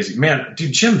like crazy. Man,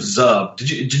 dude, Jim Zub.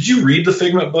 Did you read the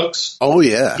Figment books? Oh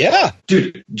yeah, yeah,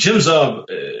 dude. Jim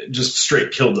Zub just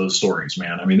straight killed those stories,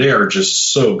 man. I mean, they are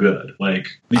just so good. Like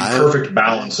the perfect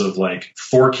balance of like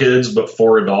 4 kids but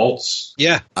 4 adults.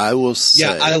 Yeah, I will say.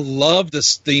 Yeah, I love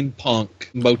this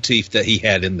steampunk motif that he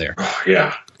had in there.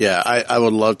 Yeah. Yeah, I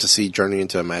would love to see Journey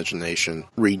into Imagination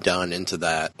redone into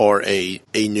that, or a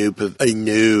new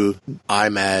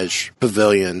IMAG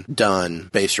pavilion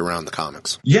done based around the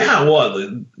comics. Yeah, well,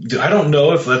 I don't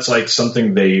know if that's like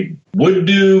something they would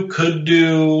do, could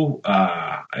do.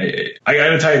 I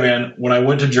gotta tell you, man, when I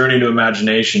went to Journey to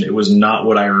Imagination, it was not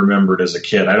what I remembered as a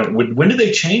kid. When did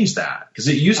they change that? Because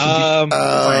it used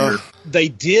to be. They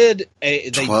did.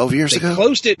 12 years ago? They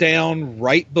closed it down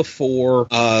right before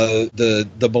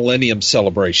the Millennium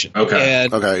Celebration. Okay.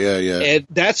 And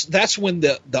that's when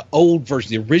the old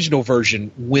version, the original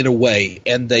version, went away,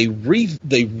 and they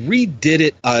redid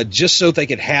it just so they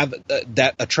could have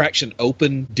that attraction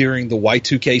open during the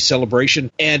Y2K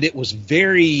celebration, and it was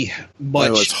very much.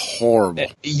 It was horrible.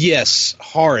 Yes,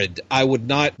 horrid. I would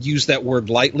not use that word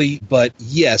lightly, but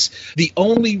yes, the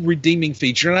only redeeming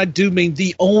feature, and I do mean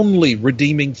the only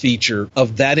redeeming feature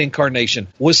of that incarnation,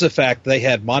 was the fact they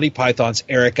had Monty Python's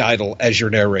Eric Idle as your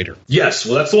narrator. Yes,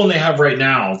 well, that's the one they have right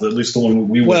now. At least the one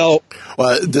we that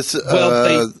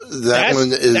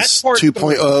one is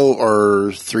 2.0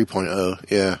 or 3.0.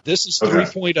 Yeah, this is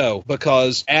 3.0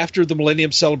 because after the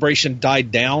Millennium Celebration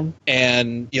died down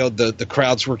and the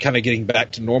crowds were kind of getting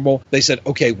back to normal, they said,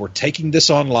 okay, we're taking this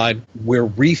online, we're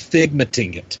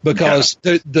refigmenting it, because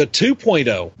the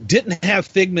 2.0 didn't have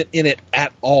Figment in it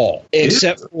at all. all,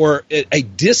 except for a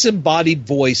disembodied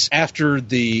voice after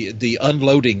the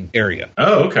unloading area.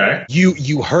 Oh, okay.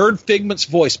 You heard Figment's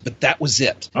voice, but that was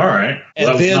it. All right.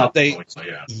 And then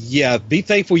be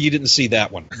thankful you didn't see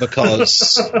that one,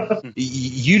 because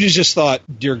you just thought,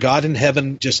 dear God in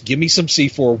heaven, just give me some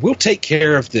C4. We'll take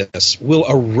care of this. We'll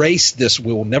erase this.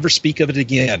 We will never speak of it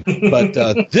again.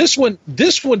 But this one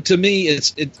to me,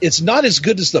 it's not as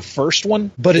good as the first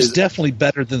one, but it's definitely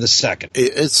better than the second.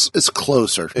 It's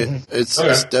closer.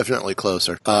 It's definitely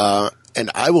closer. And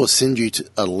I will send you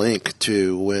a link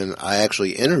to when I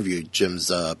actually interviewed Jim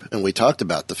Zub, and we talked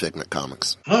about the Figment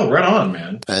comics. Oh, right on,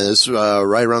 man. And this was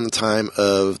right around the time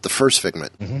of the first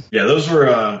Figment. Mm-hmm. Yeah, those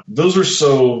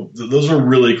were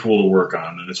really cool to work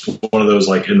on, and it's one of those,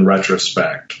 like, in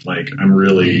retrospect, like, I'm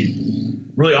really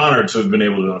honored to have been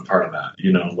able to be a part of that.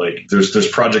 You know, like, there's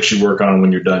projects you work on, and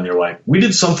when you're done, you're like, we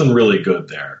did something really good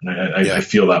there. And I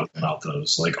feel that about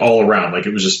those, like, all around. Like,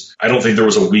 it was just, I don't think there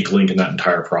was a weak link in that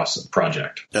entire project. Yeah.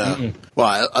 Mm-hmm.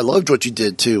 Well, I loved what you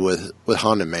did too with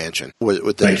Haunted Mansion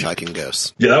with the Viking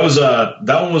Ghosts. Yeah,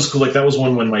 that one was cool. Like, that was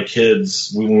one when my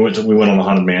kids we went on the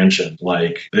Haunted Mansion.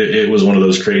 Like, it was one of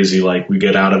those crazy, like, we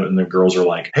get out of it and the girls are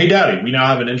like, "Hey, Daddy, we now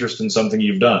have an interest in something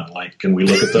you've done. Like, can we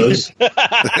look at those?"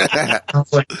 I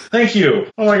was like, "Thank you.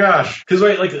 Oh my gosh." Because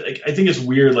like I think it's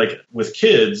weird, like, with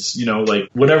kids, you know, like,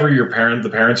 whatever the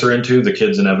parents are into, the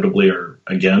kids inevitably are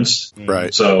against.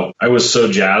 Right. So I was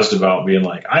so jazzed about being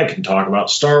like, I can talk about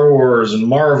Star Wars and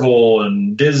Marvel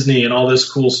and Disney and all this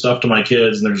cool stuff to my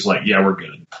kids, and they're just like, "Yeah, we're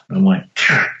good." And I'm like,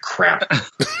 crap.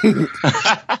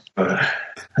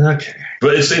 Okay.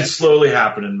 But it's slowly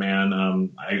happening, man.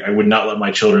 I would not let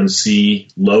my children see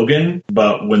Logan,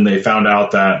 but when they found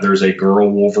out that there's a girl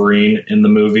Wolverine in the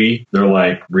movie, they're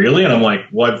like, "Really?" And I'm like,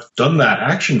 "Well, I've done that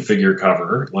action figure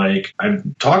cover. Like, I've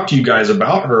talked to you guys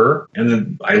about her." And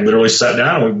then I literally sat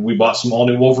down and we bought some all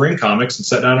new Wolverine comics and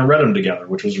sat down and read them together,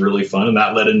 which was really fun. And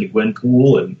that led into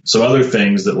Gwenpool and some other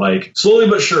things that, like, slowly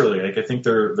but surely, like, I think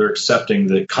they're accepting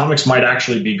that comics might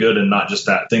actually be good and not just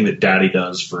that thing that Daddy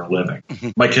does for a living.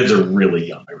 My kids are really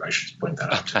young. I should point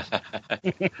that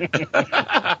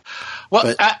out.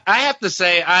 Well, I have to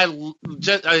say, I will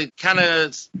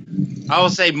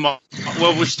say,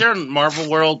 we're still in Marvel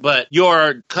world, but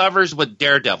your covers with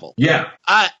Daredevil. Yeah.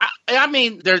 I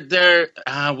mean, they're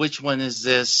which one is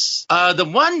this? The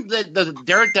one that the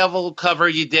Daredevil cover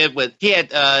you did with, he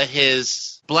had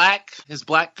his black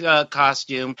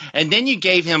costume, and then you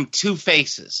gave him two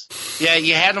faces. Yeah,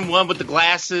 you had him one with the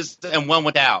glasses and one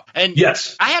without. And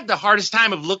yes, I had the hardest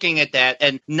time of looking at that,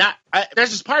 and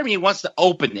there's this part of me that wants to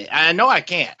open it. I know I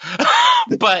can't,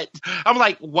 but I'm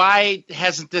like, why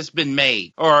hasn't this been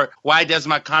made, or why does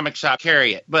my comic shop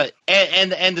carry it? But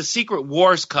and the Secret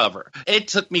Wars cover, it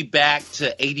took me back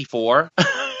to '84.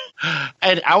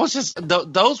 And I was just,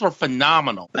 those were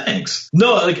phenomenal. Thanks.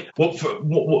 No, like,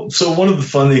 so one of the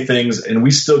funny things, and we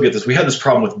still get this, we had this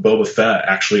problem with Boba Fett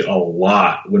actually a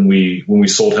lot when we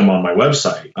sold him on my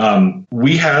website.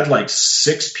 We had like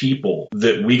 6 people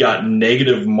that we got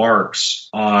negative marks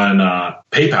on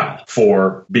PayPal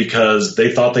for, because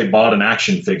they thought they bought an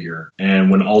action figure,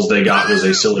 and when all they got was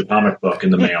a silly comic book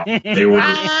in the mail. They were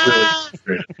really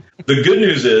frustrated. The good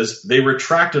news is they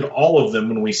retracted all of them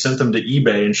when we sent them to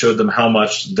eBay and showed them how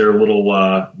much their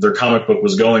their comic book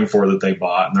was going for that they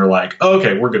bought, and they're like, "Oh,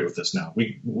 okay, we're good with this now.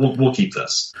 We'll keep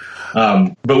this."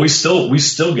 But we still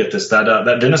get this.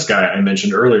 That dentist guy I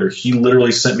mentioned earlier, he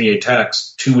literally sent me a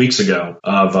text 2 weeks ago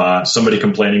of somebody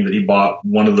complaining that he bought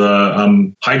one of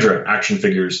the Hydra action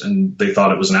figures and they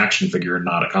thought it was an action figure and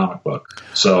not a comic book.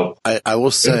 So I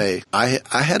will say, I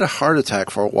had a heart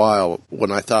attack for a while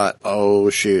when I thought, oh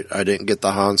shoot, I didn't get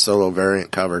the Han Solo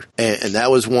variant cover. And that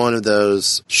was one of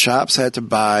those, shops had to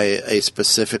buy a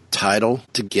specific title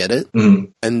to get it. Mm-hmm.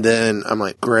 And then I'm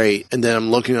like, great. And then I'm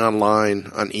looking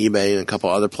online on eBay and a couple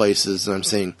other places, and I'm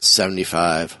seeing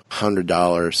 $75,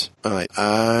 $100. I'm like,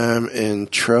 I'm in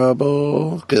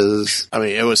trouble, because I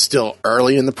mean, it was still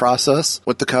early in the process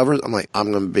with the covers. I'm like,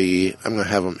 I'm going to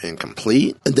have them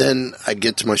incomplete. And then I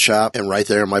get to my shop, and right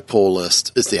there on my pull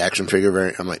list is the action figure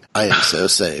variant. I'm like, I am so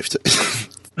saved.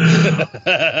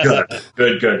 Good.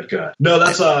 No,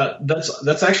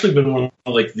 that's actually been one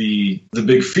of like the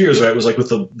big fears, right? It was like with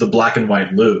the black and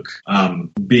white Luke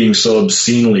being so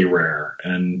obscenely rare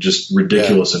and just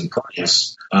ridiculous in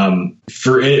price.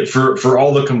 For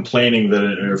all the complaining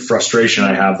or frustration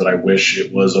I have that I wish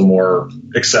it was a more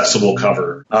accessible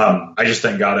cover, I just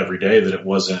thank God every day that it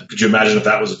wasn't. Could you imagine if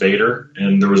that was Vader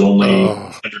and there was only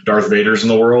 100 Darth Vaders in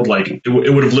the world? Like, it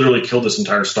would have literally killed this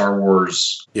entire Star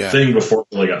Wars thing before it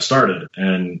really got got started.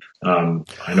 And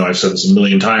I know I've said this a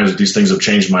million times, but these things have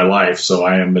changed my life. So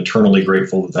I am eternally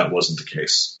grateful that wasn't the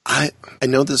case. I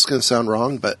know this is going to sound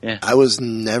wrong, but I was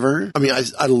never,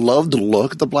 I loved the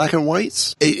look of the black and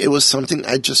whites. It was something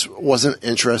I just wasn't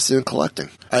interested in collecting.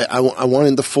 I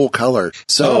wanted the full color.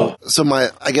 So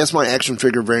I guess my action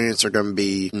figure variants are going to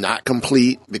be not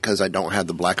complete because I don't have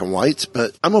the black and whites,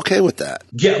 but I'm okay with that.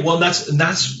 Yeah, well, that's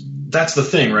the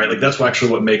thing, right? Like that's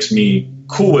actually what makes me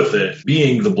cool with it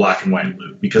being the black and white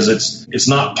Luke, because it's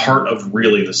not part of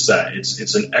really the set.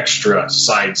 It's an extra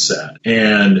side set.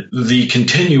 And the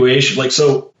continuation, like,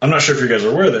 so I'm not sure if you guys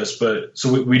are aware of this, but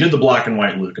so we did the black and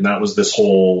white Luke, and that was this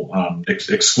whole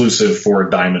exclusive for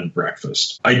Diamond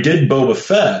Breakfast. I did Boba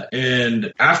Fett,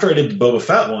 and after I did the Boba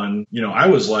Fett one, I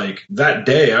was like, that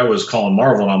day I was calling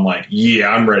Marvel, and I'm like, yeah,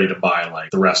 I'm ready to buy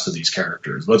like the rest of these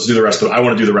characters. Let's do the rest I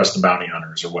want to do the rest of Bounty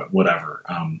Hunters or whatever.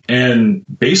 And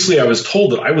basically I was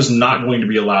told that I was not going to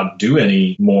be allowed to do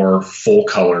any more full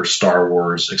color Star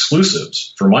Wars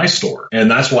exclusives for my store. And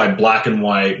that's why black and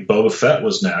white Boba Fett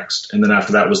was next. And then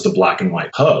after that was the black and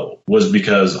white Poe, was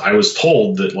because I was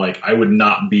told that like I would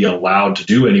not be allowed to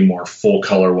do any more full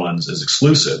color ones as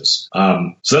exclusives.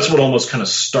 So that's what almost kind of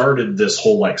started this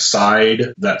whole like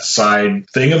side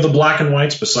thing of the black and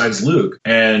whites besides Luke.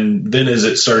 And then as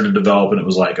it started to develop and it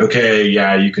was like, okay,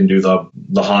 yeah, you can do the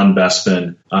Han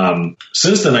Bespin.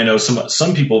 Since then, I know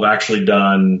some people have actually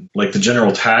done like the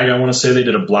General Tag. I want to say they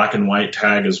did a black and white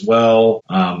tag as well.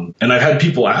 And I've had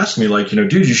people ask me like,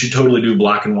 dude, you should totally do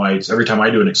black and whites. Every time I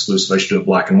do an exclusive, I should do a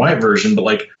black and white version. But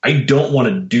like, I don't want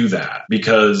to do that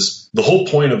because the whole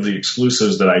point of the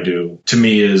exclusives that I do to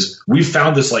me is we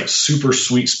found this like super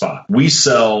sweet spot. We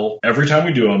sell every time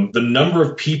we do them. The number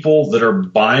of people that are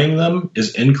buying them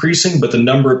is increasing, but the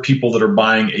number of people that are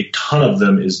buying a ton of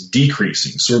them is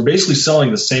decreasing. So we're basically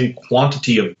selling the same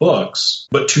quantity of books,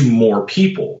 but to more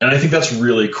people. And I think that's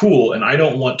really cool. And I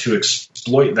don't want to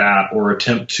exploit that or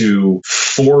attempt to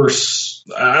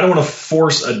I don't want to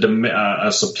force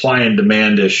a supply and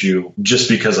demand issue just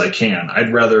because I can.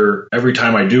 I'd rather every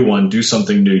time I do one, do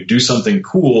something new, do something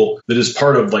cool that is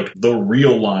part of like the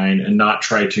real line and not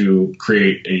try to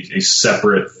create a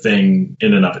separate thing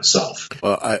in and of itself.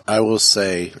 Well, I will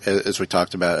say, as we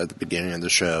talked about at the beginning of the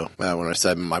show, when I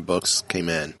said my books came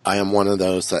in, I am one of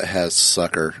those that has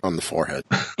sucker on the forehead.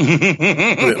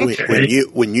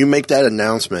 When you make that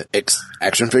announcement,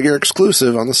 action figure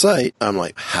exclusive on the site, I'm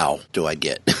like, how do I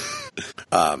get?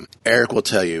 Eric will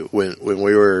tell you when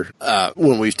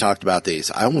we've talked about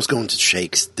these, I almost go into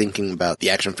shakes thinking about the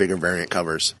action figure variant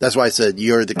covers. That's why I said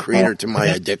you're the creator to my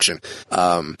addiction.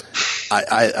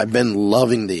 I've been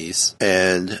loving these,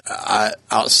 and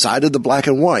outside of the black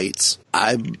and whites,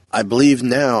 I believe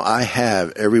now I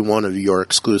have every one of your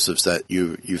exclusives that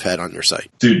you've had on your site.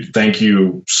 Dude, thank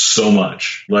you so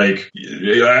much. Like,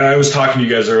 I was talking to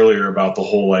you guys earlier about the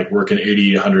whole like working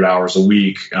 80, 100 hours a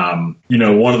week.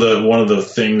 One of the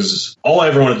things all I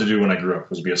ever wanted to do when I grew up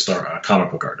was be a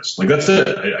comic book artist. Like that's it.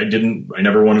 I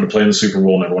never wanted to play in the Super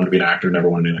Bowl, never wanted to be an actor, never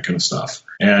wanted to do that kind of stuff.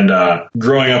 And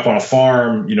growing up on a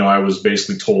farm, I was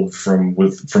basically told from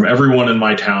everyone in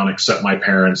my town except my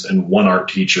parents and one art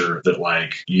teacher that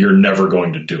like you're never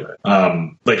going to do it.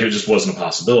 Like it just wasn't a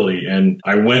possibility. And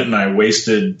I went and I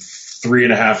wasted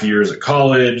 3.5 years at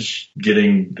college,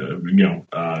 getting,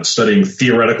 studying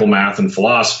theoretical math and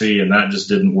philosophy, and that just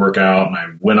didn't work out. And I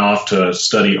went off to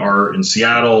study art in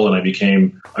Seattle, and I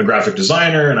became a graphic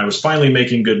designer, and I was finally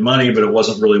making good money, but it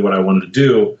wasn't really what I wanted to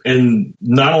do. And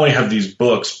not only have these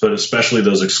books, but especially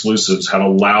those exclusives have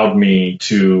allowed me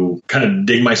to kind of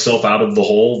dig myself out of the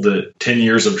hole that 10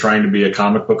 years of trying to be a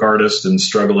comic book artist and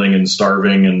struggling and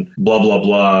starving and blah, blah,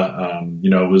 blah.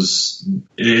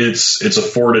 It's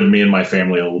afforded me and my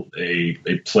family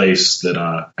a place that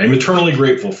I'm eternally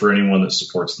grateful for anyone that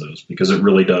supports those, because it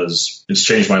really does. It's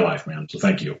changed my life, man. So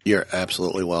thank you. You're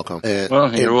absolutely welcome.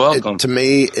 You're welcome. To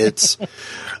me, it's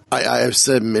I have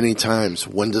said many times,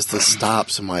 when does this stop?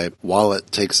 So my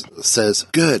wallet says,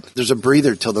 good, there's a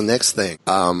breather till the next thing.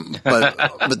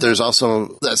 But there's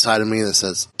also that side of me that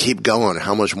says, keep going.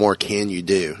 How much more can you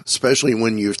do? Especially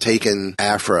when you've taken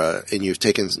Aphra and you've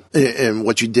taken, and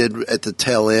what you did at the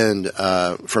tail end,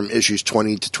 from issues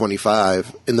 20 to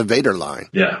 25 in the Vader line.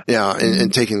 Yeah. Yeah.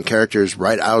 And taking characters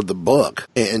right out of the book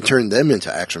and turn them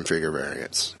into action figure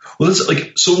variants. Well, that's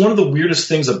like, so one of the weirdest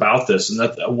things about this, and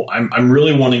that I'm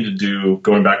really wanting wanting to do,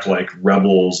 going back to like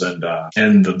Rebels and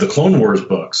the Clone Wars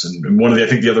books, and one of the, I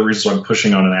think the other reasons why I'm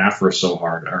pushing on an Aphra so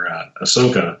hard, or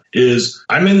Ahsoka, is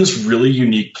I'm in this really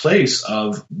unique place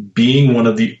of being one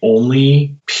of the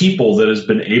only people that has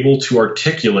been able to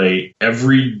articulate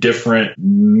every different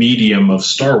medium of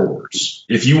Star Wars.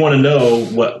 If you want to know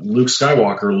what Luke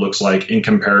Skywalker looks like in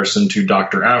comparison to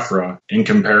Dr. Aphra, in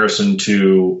comparison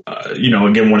to,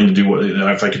 again, wanting to do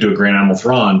if I could do a Grand Admiral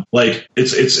Thrawn, like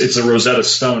it's a Rosetta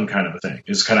Stone kind of a thing.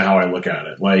 Is kind of how I look at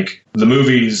it. Like the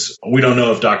movies, we don't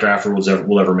know if Dr. Aphra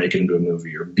will ever make it into a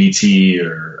movie, or BT,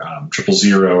 or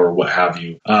 000, or what have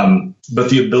you. But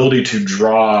the ability to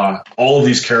draw all of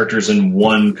these characters in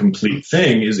one complete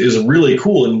thing is really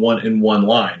cool in one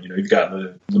line. You've got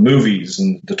the movies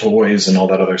and the toys and all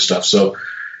that other stuff. So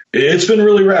it's been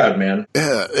really rad, man.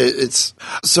 Yeah, it's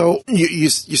so. You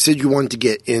said you wanted to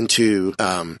get into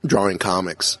drawing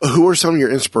comics. Who are some of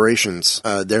your inspirations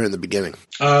there in the beginning?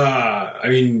 I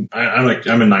mean, I'm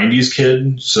a '90s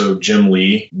kid, so Jim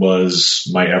Lee was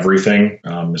my everything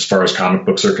as far as comic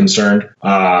books are concerned.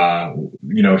 I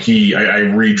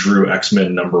redrew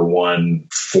X-Men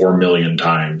 #1 4 million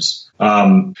times.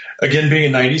 Again,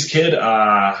 being a '90s kid,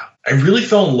 I really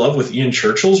fell in love with Ian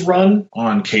Churchill's run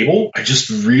on Cable. I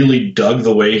just really dug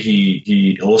the way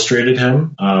he illustrated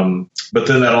him. But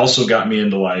then that also got me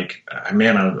into I'm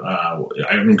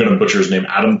going to butcher his name,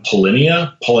 Adam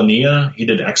Polinia. He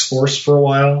did X-Force for a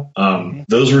while.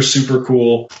 Those were super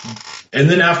cool. And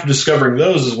then after discovering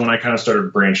those is when I kind of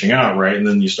started branching out, right? And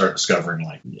then you start discovering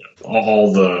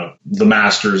all the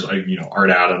masters, Art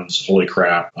Adams, holy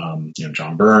crap,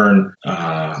 John Byrne,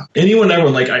 anyone.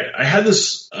 I had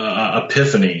this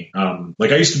epiphany.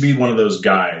 I used to be one of those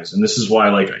guys, and this is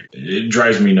why it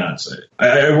drives me nuts.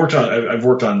 I've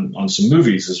worked on some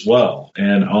movies as well,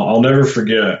 and I'll never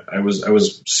forget. I was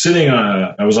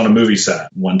on a movie set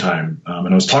one time, and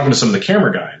I was talking to some of the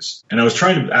camera guys, and I was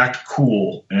trying to act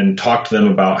cool and talk to them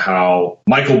about how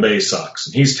Michael Bay sucks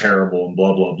and he's terrible and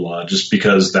blah blah blah, just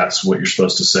because that's what you're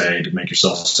supposed to say to make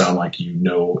yourself sound like you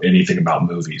know anything about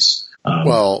movies.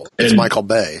 It's Michael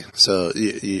Bay, so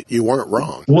you weren't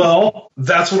wrong. Well,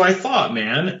 that's what I thought,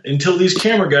 man, until these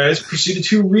camera guys proceeded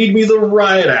to read me the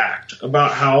riot act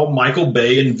about how Michael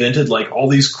Bay invented all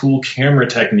these cool camera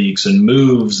techniques and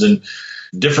moves and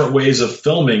different ways of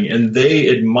filming, and they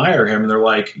admire him, and they're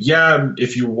like, yeah,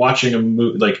 if you're watching a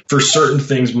movie, for certain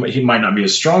things he might not be a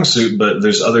strong suit, but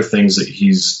there's other things that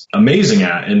he's amazing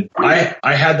at. And I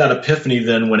had that epiphany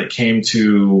then when it came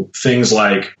to things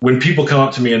like when people come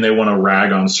up to me and they want to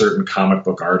rag on certain comic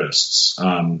book artists,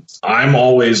 I'm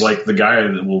always the guy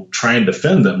that will try and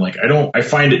defend them. I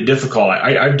find it difficult.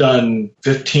 I've done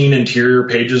 15 interior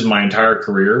pages my entire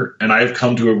career, and I've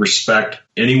come to respect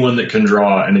anyone that can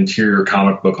draw an interior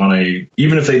comic book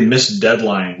even if they miss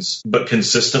deadlines, but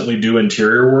consistently do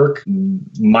interior work,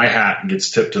 my hat gets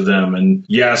tipped to them. And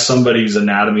yeah, somebody's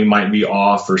anatomy might be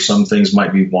off or some things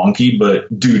might be wonky, but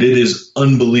dude, it is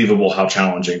unbelievable how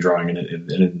challenging drawing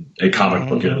in a comic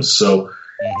book is. So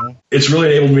it's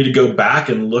really enabled me to go back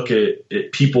and look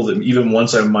at people that even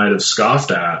once I might have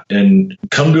scoffed at and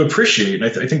come to appreciate. And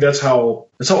I think that's how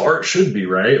art should be,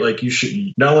 right?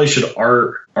 Not only should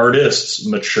artists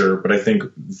mature, but I think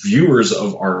viewers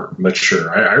of art mature.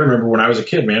 I remember when I was a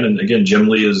kid, man, and again, Jim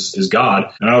Lee is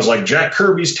God, and I was like, Jack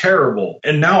Kirby's terrible.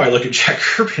 And now I look at Jack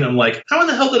Kirby and I'm like, how in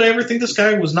the hell did I ever think this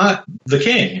guy was not the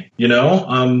king?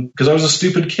 Because I was a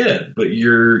stupid kid. But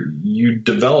you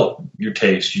develop your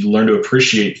taste, you learn to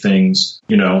appreciate things,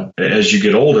 as you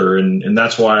get older, and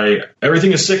that's why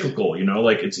everything is cyclical.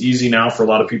 It's easy now for a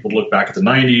lot of people to look back at the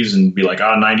 90s and be like,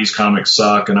 90s comics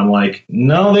suck, and I'm like,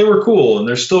 no, they were cool and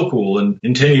they're still cool, and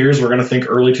in 10 years we're going to think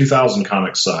early 2000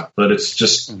 comics suck, but it's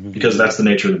just because that's the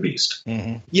nature of the beast.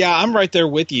 Yeah, I'm right there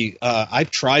with you. I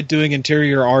tried doing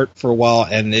interior art for a while,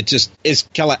 and it's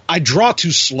kind of I draw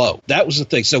too slow. That was the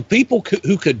thing. So people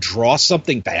who could draw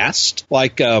something fast,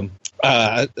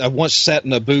 I once sat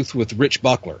in a booth with Rich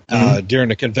Buckler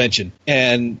during a convention,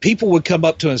 and people would come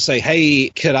up to him and say, "Hey,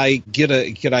 could I get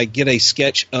a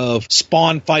sketch of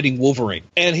Spawn fighting Wolverine?"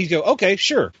 And he'd go, "Okay,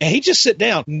 sure." And he'd just sit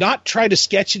down, not try to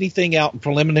sketch anything out in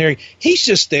preliminary. He's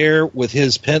just there with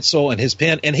his pencil and his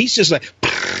pen, and he's just like,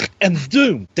 and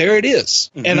boom, there it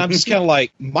is. And I'm just kind of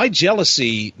like, my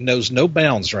jealousy knows no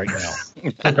bounds right now.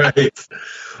 Right.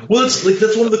 Well, that's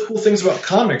one of the cool things about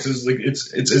comics is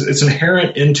it's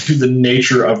inherent into the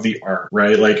nature of the art,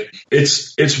 right?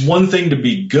 It's one thing to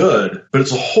be good, but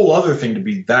it's a whole other thing to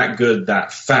be that good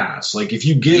that fast. If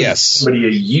you give somebody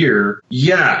a year,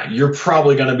 you're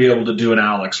probably going to be able to do an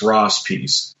Alex Ross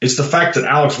piece. It's the fact that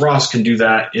Alex Ross can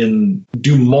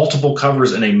do multiple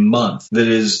covers in a month that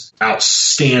is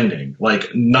outstanding. outstanding.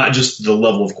 Like, not just the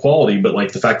level of quality, but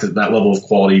like the fact that level of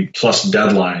quality plus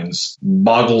deadlines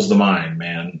boggles the mind,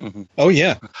 man. Mm-hmm. Oh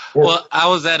yeah. Well, I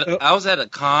was at a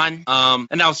con,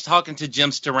 and I was talking to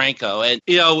Jim Steranko, and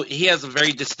he has a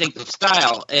very distinctive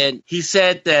style, and he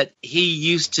said that he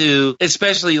used to,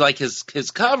 especially like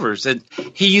his covers, and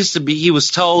he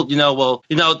was told,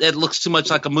 it looks too much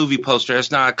like a movie poster.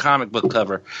 It's not a comic book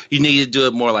cover. You need to do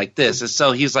it more like this. And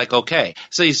so he's like, okay.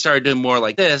 So he started doing more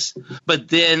like this, but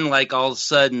then like all of a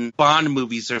sudden Bond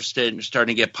movies are starting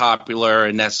to get popular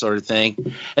and that sort of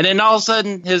thing. And then all of a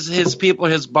sudden his people,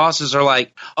 his bosses are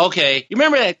like, okay, you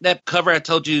remember that cover I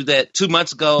told you that 2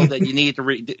 months ago that you need to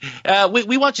read?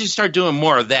 We want you to start doing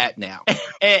more of that now.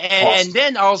 And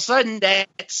then all of a sudden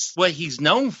that's what he's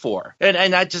known for.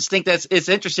 And I just think it's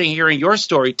interesting hearing your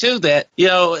story too, that,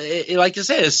 like you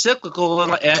said, it's cyclical.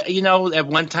 At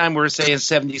one time we were saying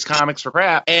 70s comics were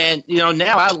crap. And,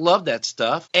 now I love that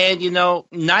stuff. And,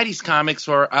 90s comics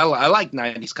I like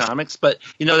 90s comics, but,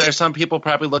 there's some people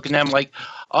probably looking at them like,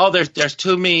 oh, there's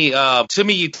too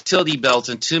many utility belts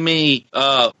and too many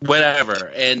whatever,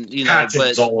 and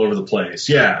but all over the place.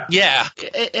 Yeah,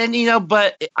 and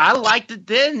but I liked it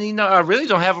then. I really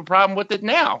don't have a problem with it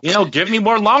now. Give me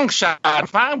more long shot, I'm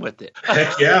fine with it.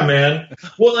 Heck yeah, man.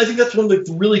 Well, I think that's one of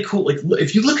the really cool. Like,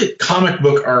 if you look at comic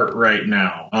book art right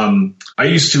now, I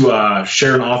used to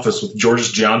share an office with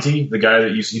Georges Gianti, the guy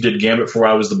that he did Gambit for a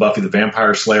while. I was the Buffy the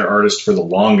Vampire Slayer artist for the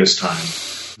longest time.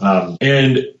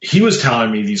 And he was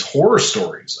telling me these horror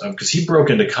stories because he broke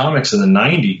into comics in the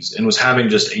 90s and was having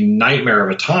just a nightmare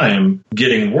of a time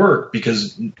getting work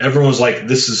because everyone was like,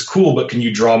 this is cool, but can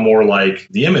you draw more like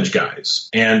the Image guys?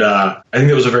 And I think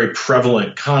it was a very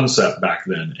prevalent concept back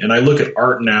then. And I look at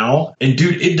art now and,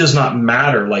 dude, it does not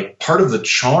matter. Like, part of the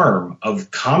charm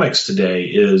of comics today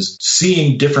is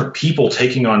seeing different people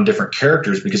taking on different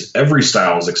characters because every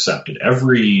style is accepted.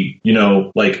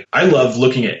 I love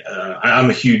looking at, I'm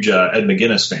a huge Ed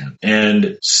McGuinness fan,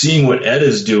 and seeing what Ed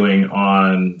is doing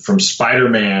from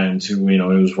Spider-Man to, he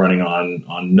was running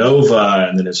on Nova,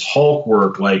 and then his Hulk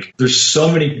work, like, there's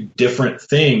so many different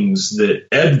things that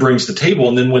Ed brings to the table.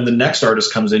 And then when the next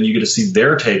artist comes in, you get to see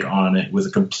their take on it with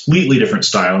a completely different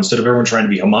style. Instead of everyone trying to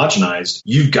be homogenized,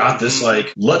 you've got this,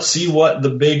 like, let's see what the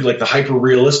big, like, the hyper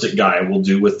realistic guy will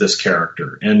do with this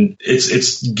character. And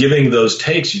it's giving those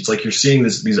takes. It's like you're seeing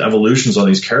these evolutions on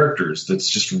these characters that's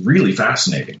just really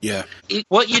fascinating. Yeah.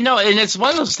 Well, and it's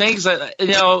one of those things that,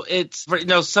 it's,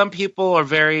 some people are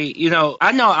very,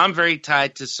 I know I'm very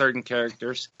tied to certain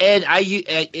characters, and I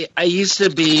used to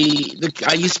be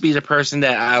the person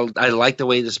that I like the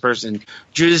way this person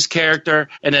drew this character,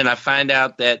 and then I find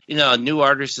out that, a new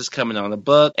artist is coming on the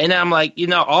book, and I'm like,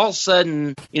 all of a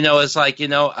sudden, it's like,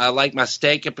 I like my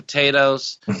steak and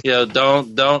potatoes,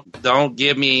 don't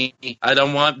give me, I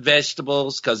don't want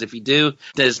vegetables, because if you do,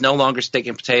 there's no longer steak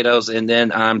and potatoes, and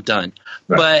then I'm done.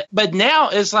 Right. But now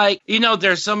it's like,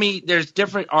 there's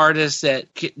different artists that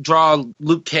draw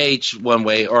Luke Cage one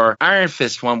way, or Iron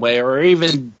Fist one way, or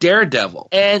even Daredevil.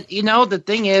 And the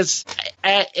thing is,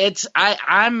 I've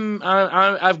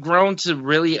grown to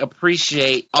really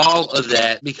appreciate all of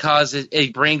that because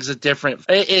it brings a different.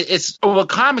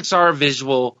 Comics are a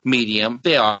visual medium,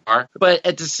 they are, but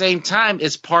at the same time,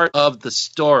 it's part of the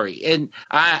story, and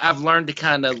I've learned to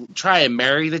kind of try and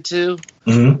marry the two.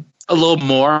 Mm-hmm. A little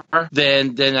more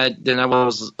than I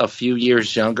was a few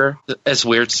years younger. It's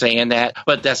weird saying that,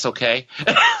 but that's okay.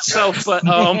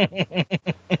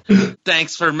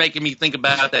 Thanks for making me think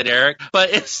about that, Eric.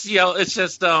 But it's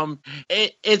just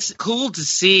it's cool to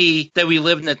see that we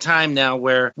live in a time now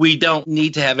where we don't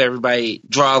need to have everybody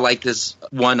draw like this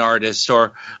one artist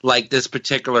or like this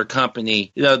particular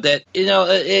company.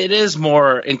 It is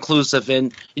more inclusive,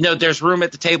 and there's room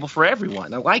at the table for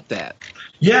everyone. I like that.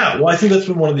 Yeah, well, I think that's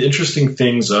been one of the interesting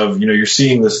things of, you're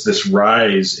seeing this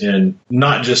rise in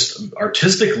not just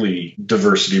artistically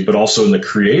diversity, but also in the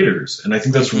creators. And I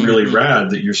think that's really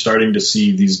rad that you're starting to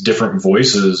see these different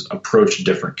voices approach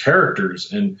different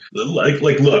characters. And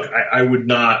look,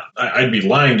 I'd be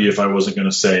lying to you if I wasn't going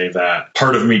to say that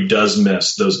part of me does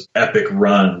miss those epic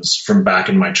runs from back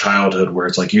in my childhood where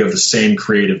it's like you have the same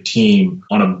creative team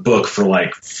on a book for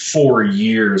like 4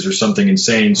 years or something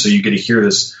insane. So you get to hear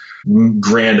this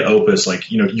grand opus,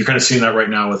 like you're kind of seeing that right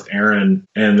now with Aaron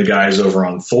and the guys over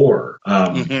on Thor.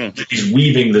 He's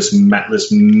weaving this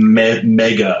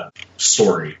mega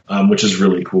story, which is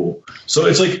really cool. So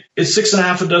it's like it's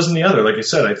 6.5 a dozen the other. Like I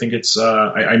said, I think it's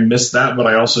I miss that, but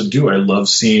I also do. I love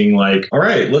seeing like, all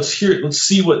right, let's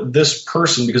see what this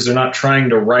person, because they're not trying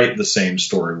to write the same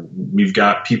story we've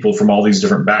got people from all these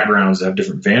different backgrounds that have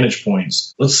different vantage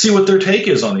points. Let's see what their take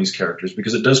is on these characters,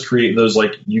 because it does create those,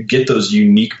 like, you get those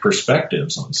unique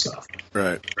perspectives on stuff.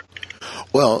 Right.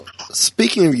 Well,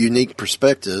 speaking of unique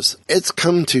perspectives, it's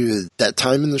come to that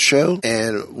time in the show,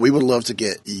 and we would love to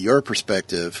get your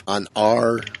perspective on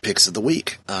our picks of the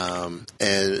week.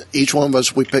 And each one of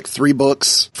us, we picked 3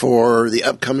 books for the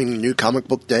upcoming New Comic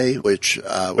Book Day, which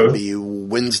will be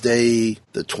Wednesday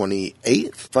the 28th,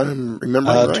 if I'm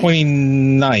remembering right.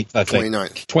 29th, I think.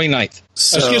 29th.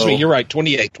 So, excuse me, you're right,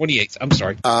 28th. I'm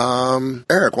sorry.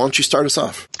 Eric, why don't you start us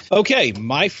off? Okay,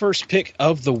 my first pick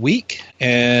of the week,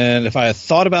 and if I had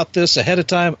thought about this ahead of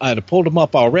time, I'd have pulled them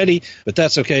up already, but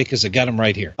that's okay because I got them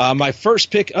right here. My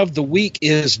first pick of the week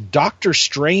is Doctor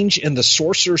Strange and the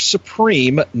Sorcerer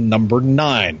Supreme, number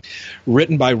 9,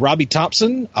 written by Robbie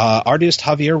Thompson, artist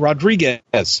Javier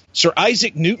Rodriguez. Sir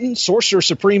Isaac Newton, Sorcerer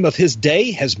Supreme of his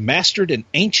day, has mastered an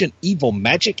ancient evil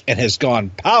magic and has gone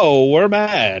power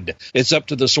mad. It's up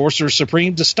to the Sorcerer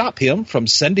Supreme to stop him from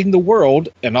sending the world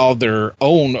and all their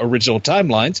own original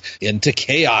timelines into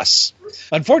chaos.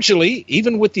 Unfortunately,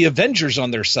 even with the Avengers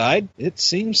on their side, it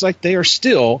seems like they are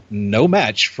still no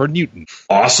match for Newton.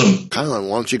 Awesome. Kylan,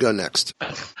 why don't you go next?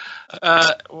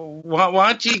 Why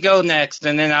don't you go next,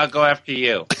 and then I'll go after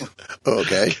you.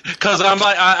 Okay. Because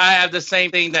I have the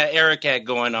same thing that Eric had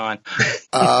going on.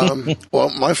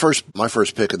 Well, my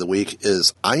first pick of the week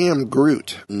is I Am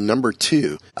Groot, number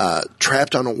 2.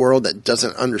 Trapped on a world that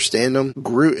doesn't understand him,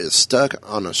 Groot is stuck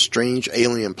on a strange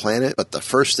alien planet, but the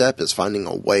first step is finding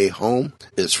a way home.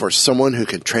 Is for someone who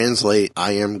can translate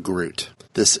I Am Groot.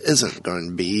 This isn't going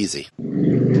to be easy.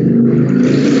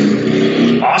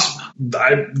 Awesome.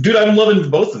 I'm loving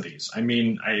both of these. I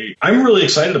mean, I'm really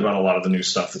excited about a lot of the new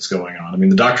stuff that's going on. I mean,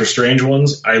 the Doctor Strange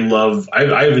ones, I love.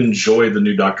 I've enjoyed the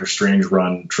new Doctor Strange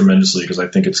run tremendously because I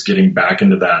think it's getting back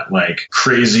into that, like,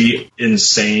 crazy,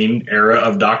 insane era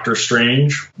of Doctor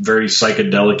Strange. Very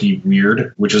psychedelic-y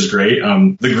weird, which is great.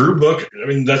 The Groot book, I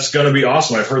mean, that's going to be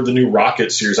awesome. I've heard the new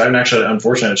Rocket series. I haven't actually,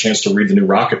 unfortunately, had a chance to read the new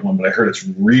Rocket one, but I heard it's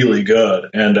really good.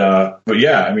 And, but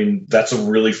yeah, I mean, that's a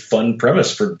really fun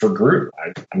premise for Groot.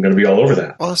 I'm going to be all over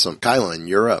that. Awesome. Kylan,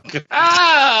 you're up.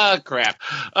 Crap.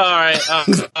 All right.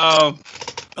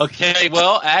 Okay.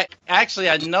 Well, actually,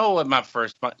 I know what my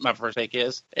first pick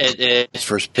is. His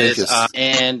first pick is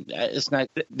and it's not.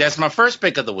 That's my first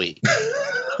pick of the week.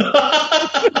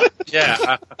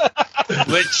 Yeah.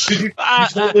 Which you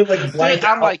totally like blanked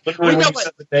out literally when you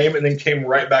said the name and then came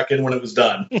right back in when it was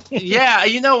done. Yeah,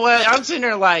 you know what? I'm sitting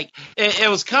there like it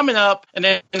was coming up, and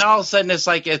then all of a sudden it's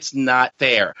like it's not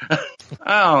there.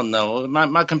 I don't know.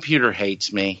 My computer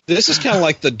hates me. This is kind of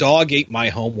like the dog ate my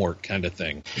homework kind of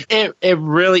thing. It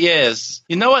really is.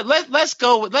 You know what? Let's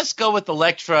go with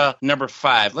Elektra number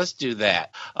 5. Let's do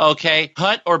that. Okay.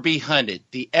 Hunt or be hunted.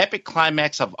 The epic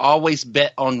climax I've always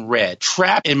bet on red.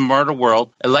 Trapped in Murder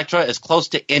World, Elektra is close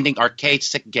to ending arcade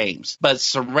sick games, but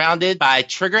surrounded by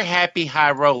trigger happy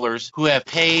high rollers who have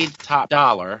paid top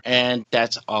dollar, and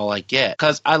that's all I get.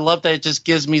 Because I love that it just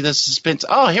gives me the suspense.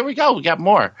 Oh, here we go. We got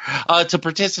more. To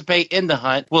participate in the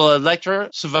hunt, will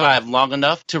Elektra survive long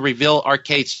enough to reveal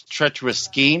Arcade's treacherous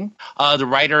scheme? The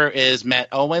writer is Matt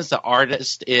Owens, the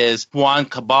artist is Juan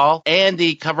Cabal, and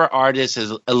the cover artist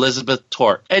is Elizabeth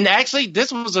Tork. And actually,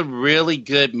 this was a really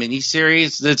good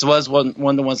miniseries. This was one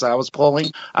of the ones I was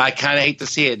pulling. I kind of hate to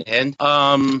see it end.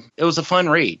 It was a fun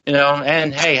read, you know.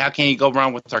 And hey, how can you go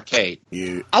wrong with Arcade?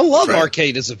 I love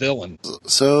Arcade as a villain.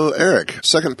 So, Eric,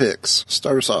 second picks.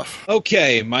 Start us off.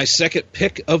 Okay, my second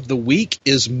pick of the week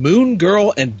is Moon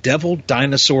Girl and Devil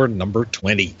Dinosaur number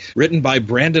 20, written by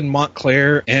Brandon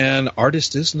Montclair, and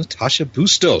artist is Natasha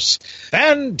Bustos.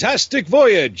 Fantastic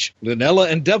voyage!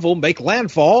 Lunella and Devil make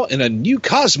landfall in a new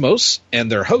cosmos,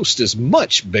 and their host is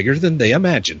much bigger than they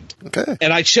imagined. Okay.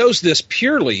 And I chose this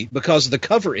purely because of the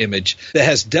cover image that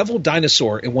has Devil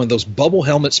Dinosaur in one of those bubble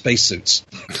helmet spacesuits.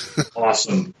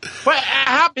 Awesome. But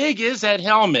how big is that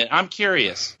helmet? I'm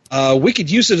curious. We could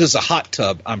use it as a hot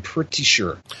tub, I'm pretty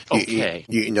sure. Okay.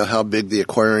 You know how big the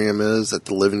aquarium is at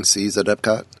the Living Seas at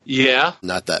Epcot? Yeah.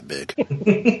 Not that big.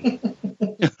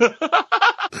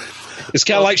 It's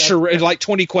kind of like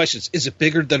 20 questions. Is it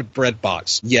bigger than a bread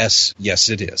box? Yes,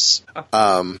 it is.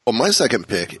 Well, my second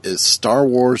pick is Star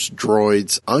Wars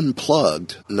Droids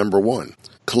Unplugged, number 1.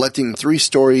 collecting 3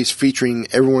 stories featuring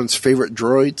everyone's favorite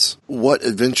droids. What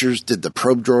adventures did the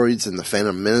probe droids and the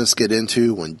Phantom Menace get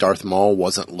into when Darth Maul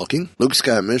wasn't looking? Luke's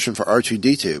got a mission for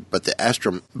R2-D2, but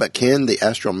can the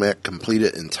astromech complete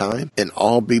it in time? And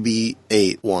all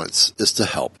BB-8 wants is to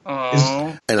help.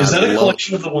 Is that a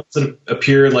collection of the ones that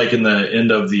appear like in the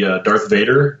end of the Darth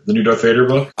Vader, the new Darth Vader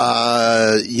book?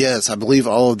 Yes, I believe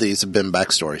all of these have been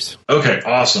backstories. Okay,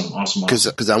 awesome.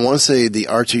 Because I want to say the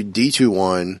R2-D2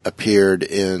 one appeared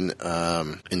in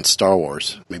Star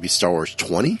Wars, maybe Star Wars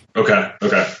 20. Okay. I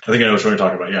think I know what you're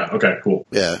talking about. Yeah. Okay. Cool.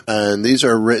 Yeah, and these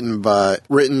are written,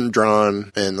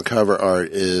 drawn, and the cover art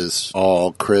is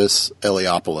all Chris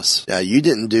Eliopoulos. Now, you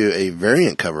didn't do a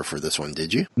variant cover for this one,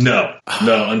 did you? No,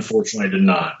 unfortunately, I did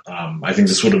not. I think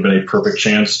this would have been a perfect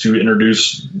chance to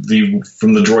introduce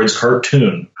from the Droids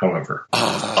cartoon. However,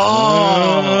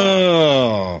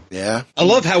 yeah, I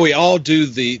love how we all do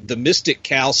the Mystic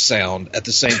Cow sound at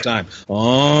the same time.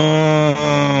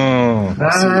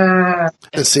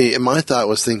 See, my thought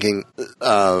was thinking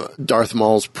Darth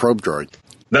Maul's probe droid.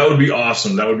 That would be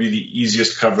awesome. That would be the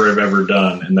easiest cover I've ever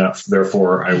done, and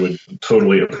therefore I would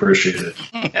totally appreciate it.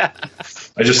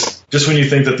 I just when you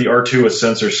think that the R2 with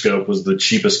sensor scope was the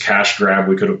cheapest cash grab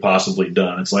we could have possibly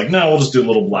done, it's like, no, we'll just do a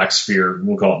little black sphere and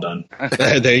we'll call it done.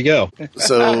 There you go.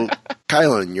 So,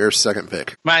 Kylan, your second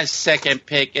pick. My second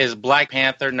pick is Black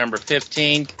Panther number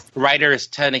 15. Writer is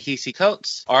Ta-Nehisi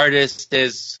Coates. Artist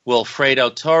is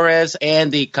Wilfredo Torres.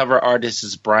 And the cover artist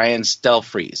is Brian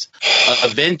Stelfreeze.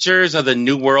 Adventures of the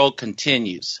New World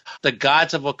continues. The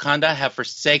gods of Wakanda have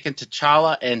forsaken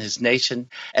T'Challa and his nation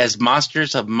as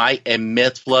monsters of might and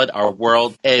myth flood our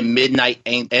world, and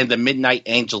the Midnight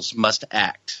Angels must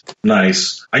act.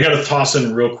 Nice. I got to toss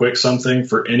in real quick something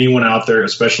for anyone out there,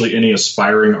 especially any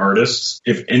aspiring artists.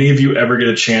 If any of you ever get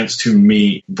a chance to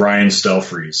meet Brian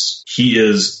Stelfreeze, he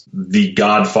is the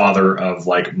godfather of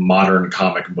like modern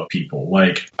comic book people.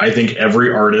 Like, I think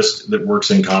every artist that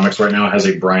works in comics right now has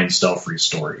a Brian Stelfreeze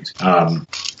story.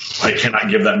 I cannot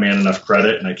give that man enough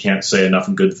credit, and I can't say enough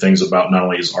good things about not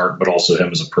only his art, but also him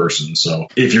as a person. So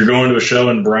if you're going to a show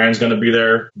and Brian's going to be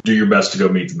there, do your best to go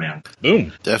meet the man.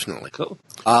 Boom. Definitely. Cool.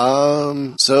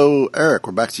 So, Eric,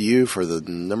 we're back to you for the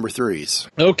number 3s.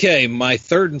 Okay, my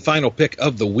third and final pick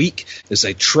of the week is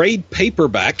a trade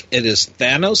paperback. It is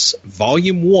Thanos,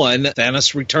 Volume 1,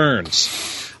 Thanos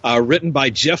Returns. Written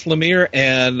by Jeff Lemire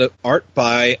and art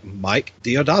by Mike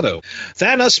Deodato.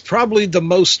 Thanos, probably the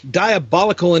most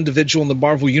diabolical individual in the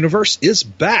Marvel Universe, is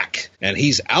back, and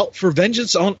he's out for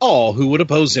vengeance on all who would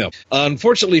oppose him.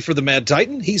 Unfortunately for the Mad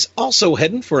Titan, he's also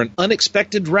heading for an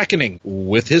unexpected reckoning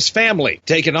with his family.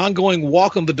 Take an ongoing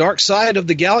walk on the dark side of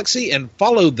the galaxy and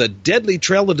follow the deadly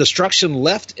trail of destruction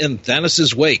left in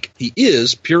Thanos' wake. He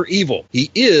is pure evil. He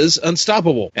is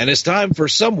unstoppable, and it's time for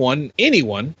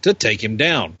anyone, to take him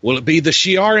down. Will it be the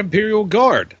Shi'ar Imperial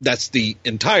Guard? That's the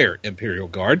entire Imperial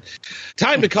Guard.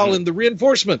 Time to call in the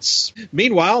reinforcements.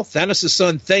 Meanwhile, Thanos'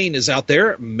 son Thane is out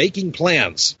there making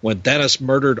plans. When Thanos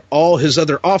murdered all his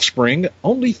other offspring,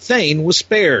 only Thane was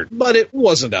spared. But it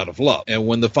wasn't out of love. And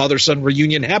when the father-son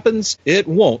reunion happens, it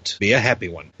won't be a happy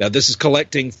one. Now, this is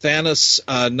collecting Thanos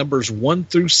numbers 1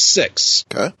 through 6.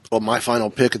 Okay. Well, my final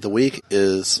pick of the week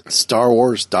is Star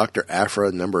Wars Dr.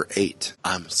 Aphra number 8.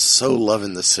 I'm so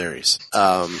loving this series.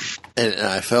 And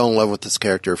I fell in love with this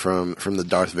character from the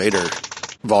Darth Vader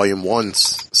Volume 1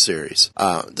 series.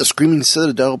 The Screaming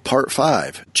Citadel Part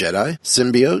 5. Jedi,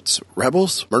 symbiotes,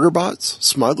 rebels, murderbots,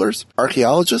 smugglers,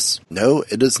 archaeologists. No,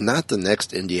 it is not the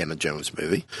next Indiana Jones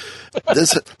movie.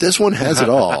 This one has it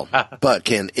all. But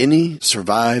can any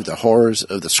survive the horrors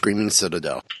of the Screaming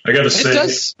Citadel? I gotta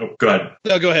say... Oh, go ahead.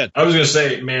 No, go ahead. I was gonna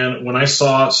say, man, when I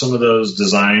saw some of those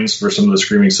designs for some of the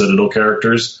Screaming Citadel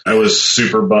characters, I was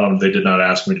super bummed they did not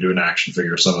ask me to do an action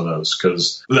figure of some of those,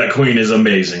 because that queen is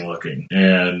amazing looking.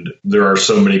 And there are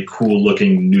so many cool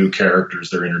looking new characters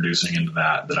they're introducing into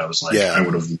that I was like, I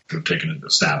would have taken a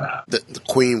stab at. The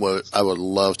queen I would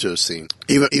love to have seen.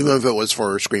 Even if it was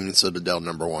for Screaming Citadel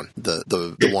number 1.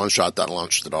 The one shot that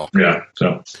launched it all. Yeah.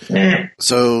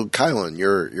 So Kylan,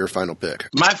 your final pick.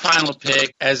 My final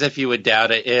pick, as if you would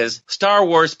doubt it, is Star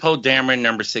Wars Poe Dameron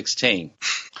number 16.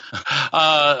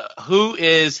 Who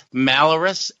is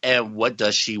Malorus and what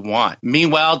does she want?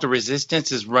 Meanwhile, the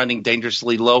Resistance is running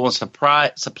dangerously low on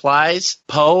supplies.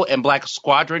 Poe and Black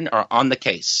Squadron are on the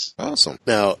case. Awesome.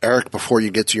 Now, Eric, before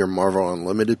you get to your Marvel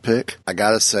Unlimited pick, I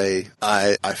gotta say,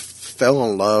 I fell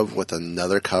in love with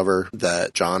another cover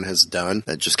that John has done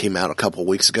that just came out a couple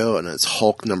weeks ago, and it's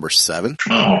Hulk number 7.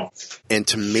 Oh. And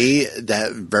to me,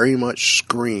 that very much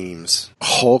screams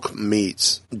Hulk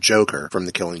meets Joker from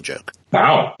The Killing Joke.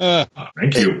 Wow.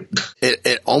 Thank you.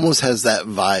 It almost has that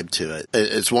vibe to it.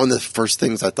 It's one of the first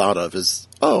things I thought of is,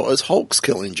 it's Hulk's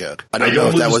Killing Joke. I don't know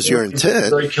if that was your intent.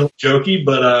 Very jokey,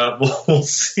 but we'll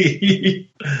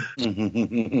see.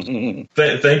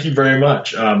 Thank you very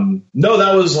much. No,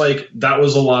 that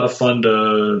was a lot of fun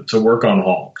to work on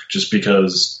Hulk, just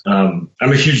because I'm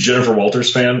a huge Jennifer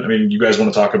Walters fan. I mean, you guys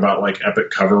want to talk about like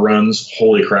epic cover runs?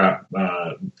 Holy crap!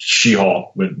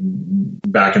 She-Hulk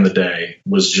back in the day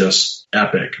was just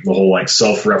epic. The whole like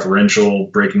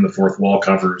self-referential, breaking the fourth wall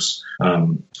covers.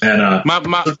 I'm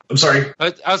sorry.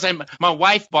 I was saying my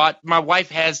wife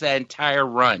has that entire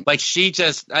run. Like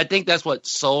I think that's what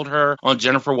sold her on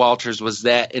Jennifer Walters was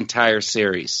that entire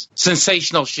series.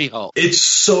 Sensational She-Hulk. It's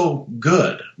so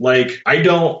good. Like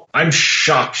I'm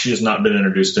shocked she has not been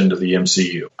introduced into the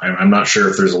MCU. I'm not sure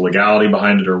if there's a legality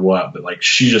behind it or what, but like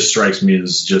she just strikes me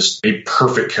as just a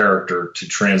perfect character to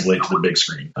translate to the big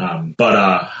screen.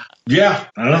 Yeah,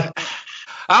 I don't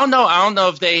know. I don't know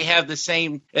if they have the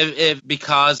same, if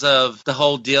because of the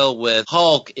whole deal with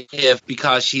Hulk,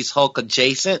 because she's Hulk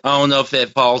adjacent. I don't know if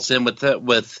that falls in with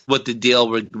the deal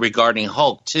regarding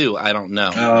Hulk too. I don't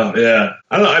know. Yeah,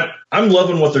 I don't know. I'm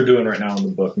loving what they're doing right now in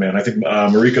the book, man. I think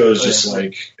Mariko is just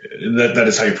like that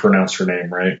is how you pronounce her name,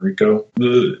 right? Mariko.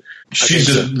 The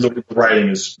writing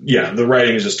is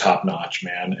just top notch,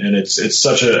 man, and it's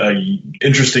such a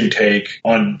interesting take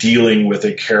on dealing with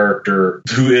a character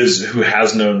who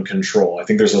has no control. I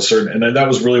think there's a certain, and that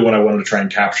was really what I wanted to try and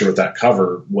capture with that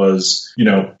cover was,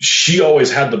 she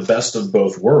always had the best of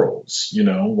both worlds,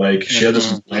 like she had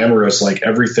this glamorous, like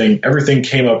everything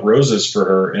came up roses for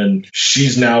her, and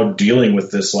she's now dealing with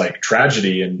this like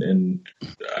tragedy, and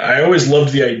I always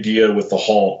loved the idea with the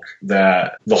Hulk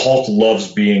that the Hulk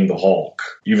loves being the Hulk,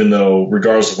 even though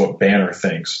regardless of what Banner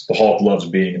thinks, the Hulk loves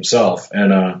being himself.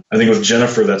 And I think with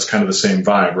Jennifer, that's kind of the same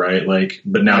vibe, right? Like,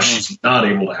 but now she's not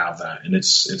able to have that, and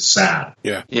it's sad.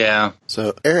 Yeah.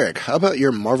 So, Eric, how about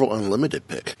your Marvel Unlimited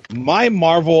pick? My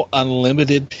Marvel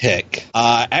Unlimited pick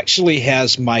actually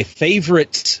has my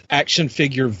favorite action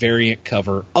figure variant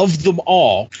cover of them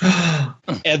all,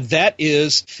 and that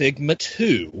is Figma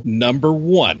 2, number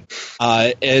 1.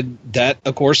 And that,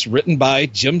 of course, written by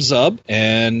Jim Zub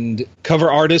and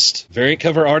variant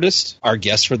cover artist, our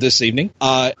guest for this evening.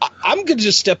 I'm going to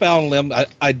just step out on a limb.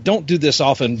 I don't do this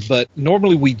often, but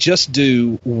normally we just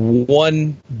do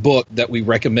one book that we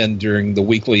recommend during the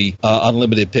weekly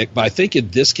Unlimited pick. But I think in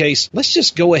this case, let's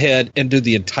just go ahead and do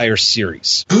the entire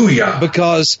series. Booyah!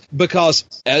 Because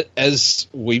as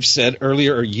we've said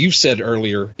earlier, or you've said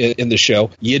earlier in the show,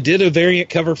 you did a variant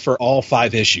cover for all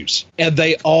 5 issues, and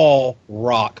they all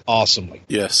rock awesomely.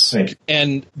 Yes. Thank you.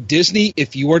 And Disney,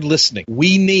 if you are listening,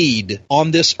 we need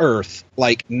on this earth,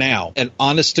 like now, an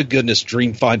honest-to-goodness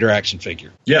Dreamfinder action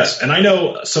figure. Yes, and I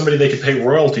know somebody they could pay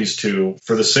royalties to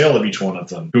for the sale of each one of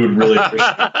them who would really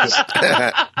appreciate this.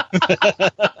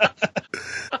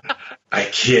 I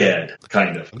kid,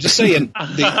 kind of. I'm just saying,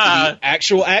 the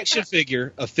actual action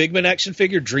figure, a Figment action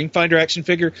figure, Dreamfinder action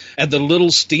figure, and the little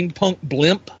steampunk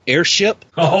blimp airship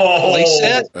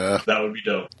playset. That would be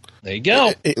dope. There you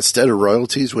go. Instead of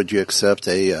royalties, would you accept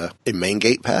a main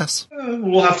gate pass?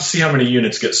 We'll have to see how many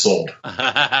units get sold.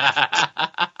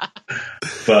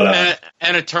 But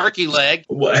and a turkey leg.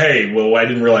 Well, I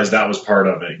didn't realize that was part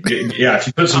of it. Yeah, if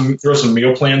you throw some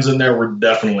meal plans in there, we're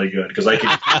definitely good, because I could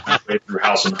get my way through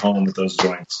House and Home with those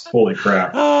joints. Holy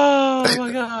crap! Oh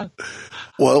my god.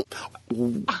 Well,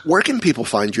 where can people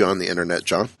find you on the internet,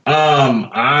 John?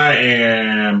 I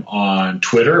am on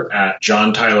Twitter at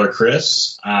John Tyler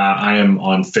Chris. I am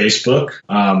on Facebook.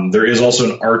 There is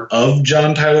also an Art of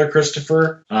John Tyler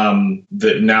Christopher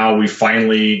that now we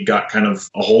finally got kind of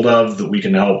a hold of, that we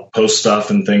can help post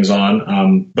stuff and things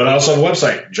on. But I also have a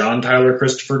website,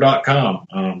 JohnTylerChristopher.com.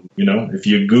 If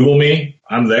you Google me,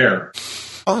 I'm there.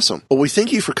 Awesome. Well, we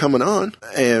thank you for coming on,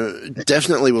 and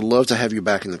definitely would love to have you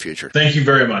back in the future. Thank you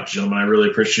very much, gentlemen. I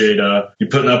really appreciate you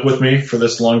putting up with me for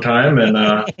this long time, and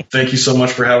thank you so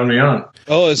much for having me on.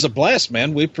 Oh, it's a blast,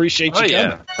 man. We appreciate you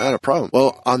coming. Not a problem.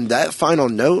 Well, on that final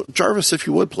note, Jarvis, if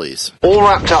you would, please. All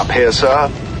wrapped up here,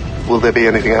 sir. Will there be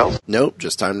anything else? Nope,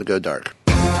 just time to go dark.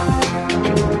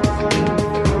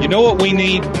 You know what we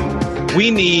need? We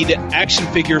need action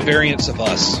figure variants of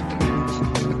us.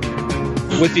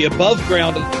 With the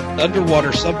above-ground, underwater,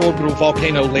 suborbital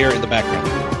volcano layer in the background.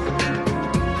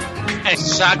 And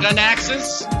shotgun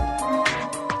axes?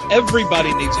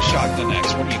 Everybody needs a shotgun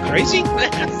axe. What are you, crazy?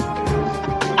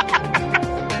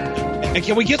 And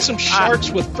can we get some sharks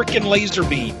with frickin' laser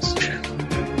beams?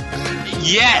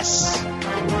 Yes!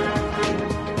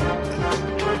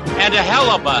 And a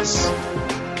helibus.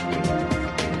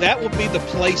 That will be the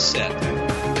play set.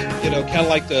 kind of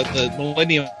like the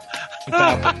Millennium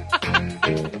Falcon.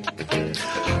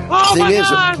 Oh Thing my is,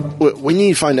 God. we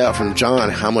need to find out from John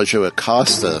how much it would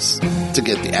cost us to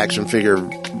get the action figure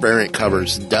variant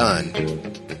covers done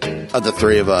of the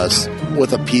three of us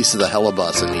with a piece of the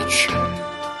Helibus in each.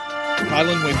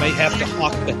 Kylan, we may have to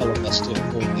hawk the Helibus to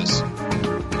afford this.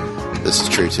 This is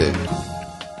true too.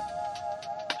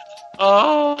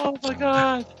 Oh my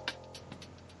God.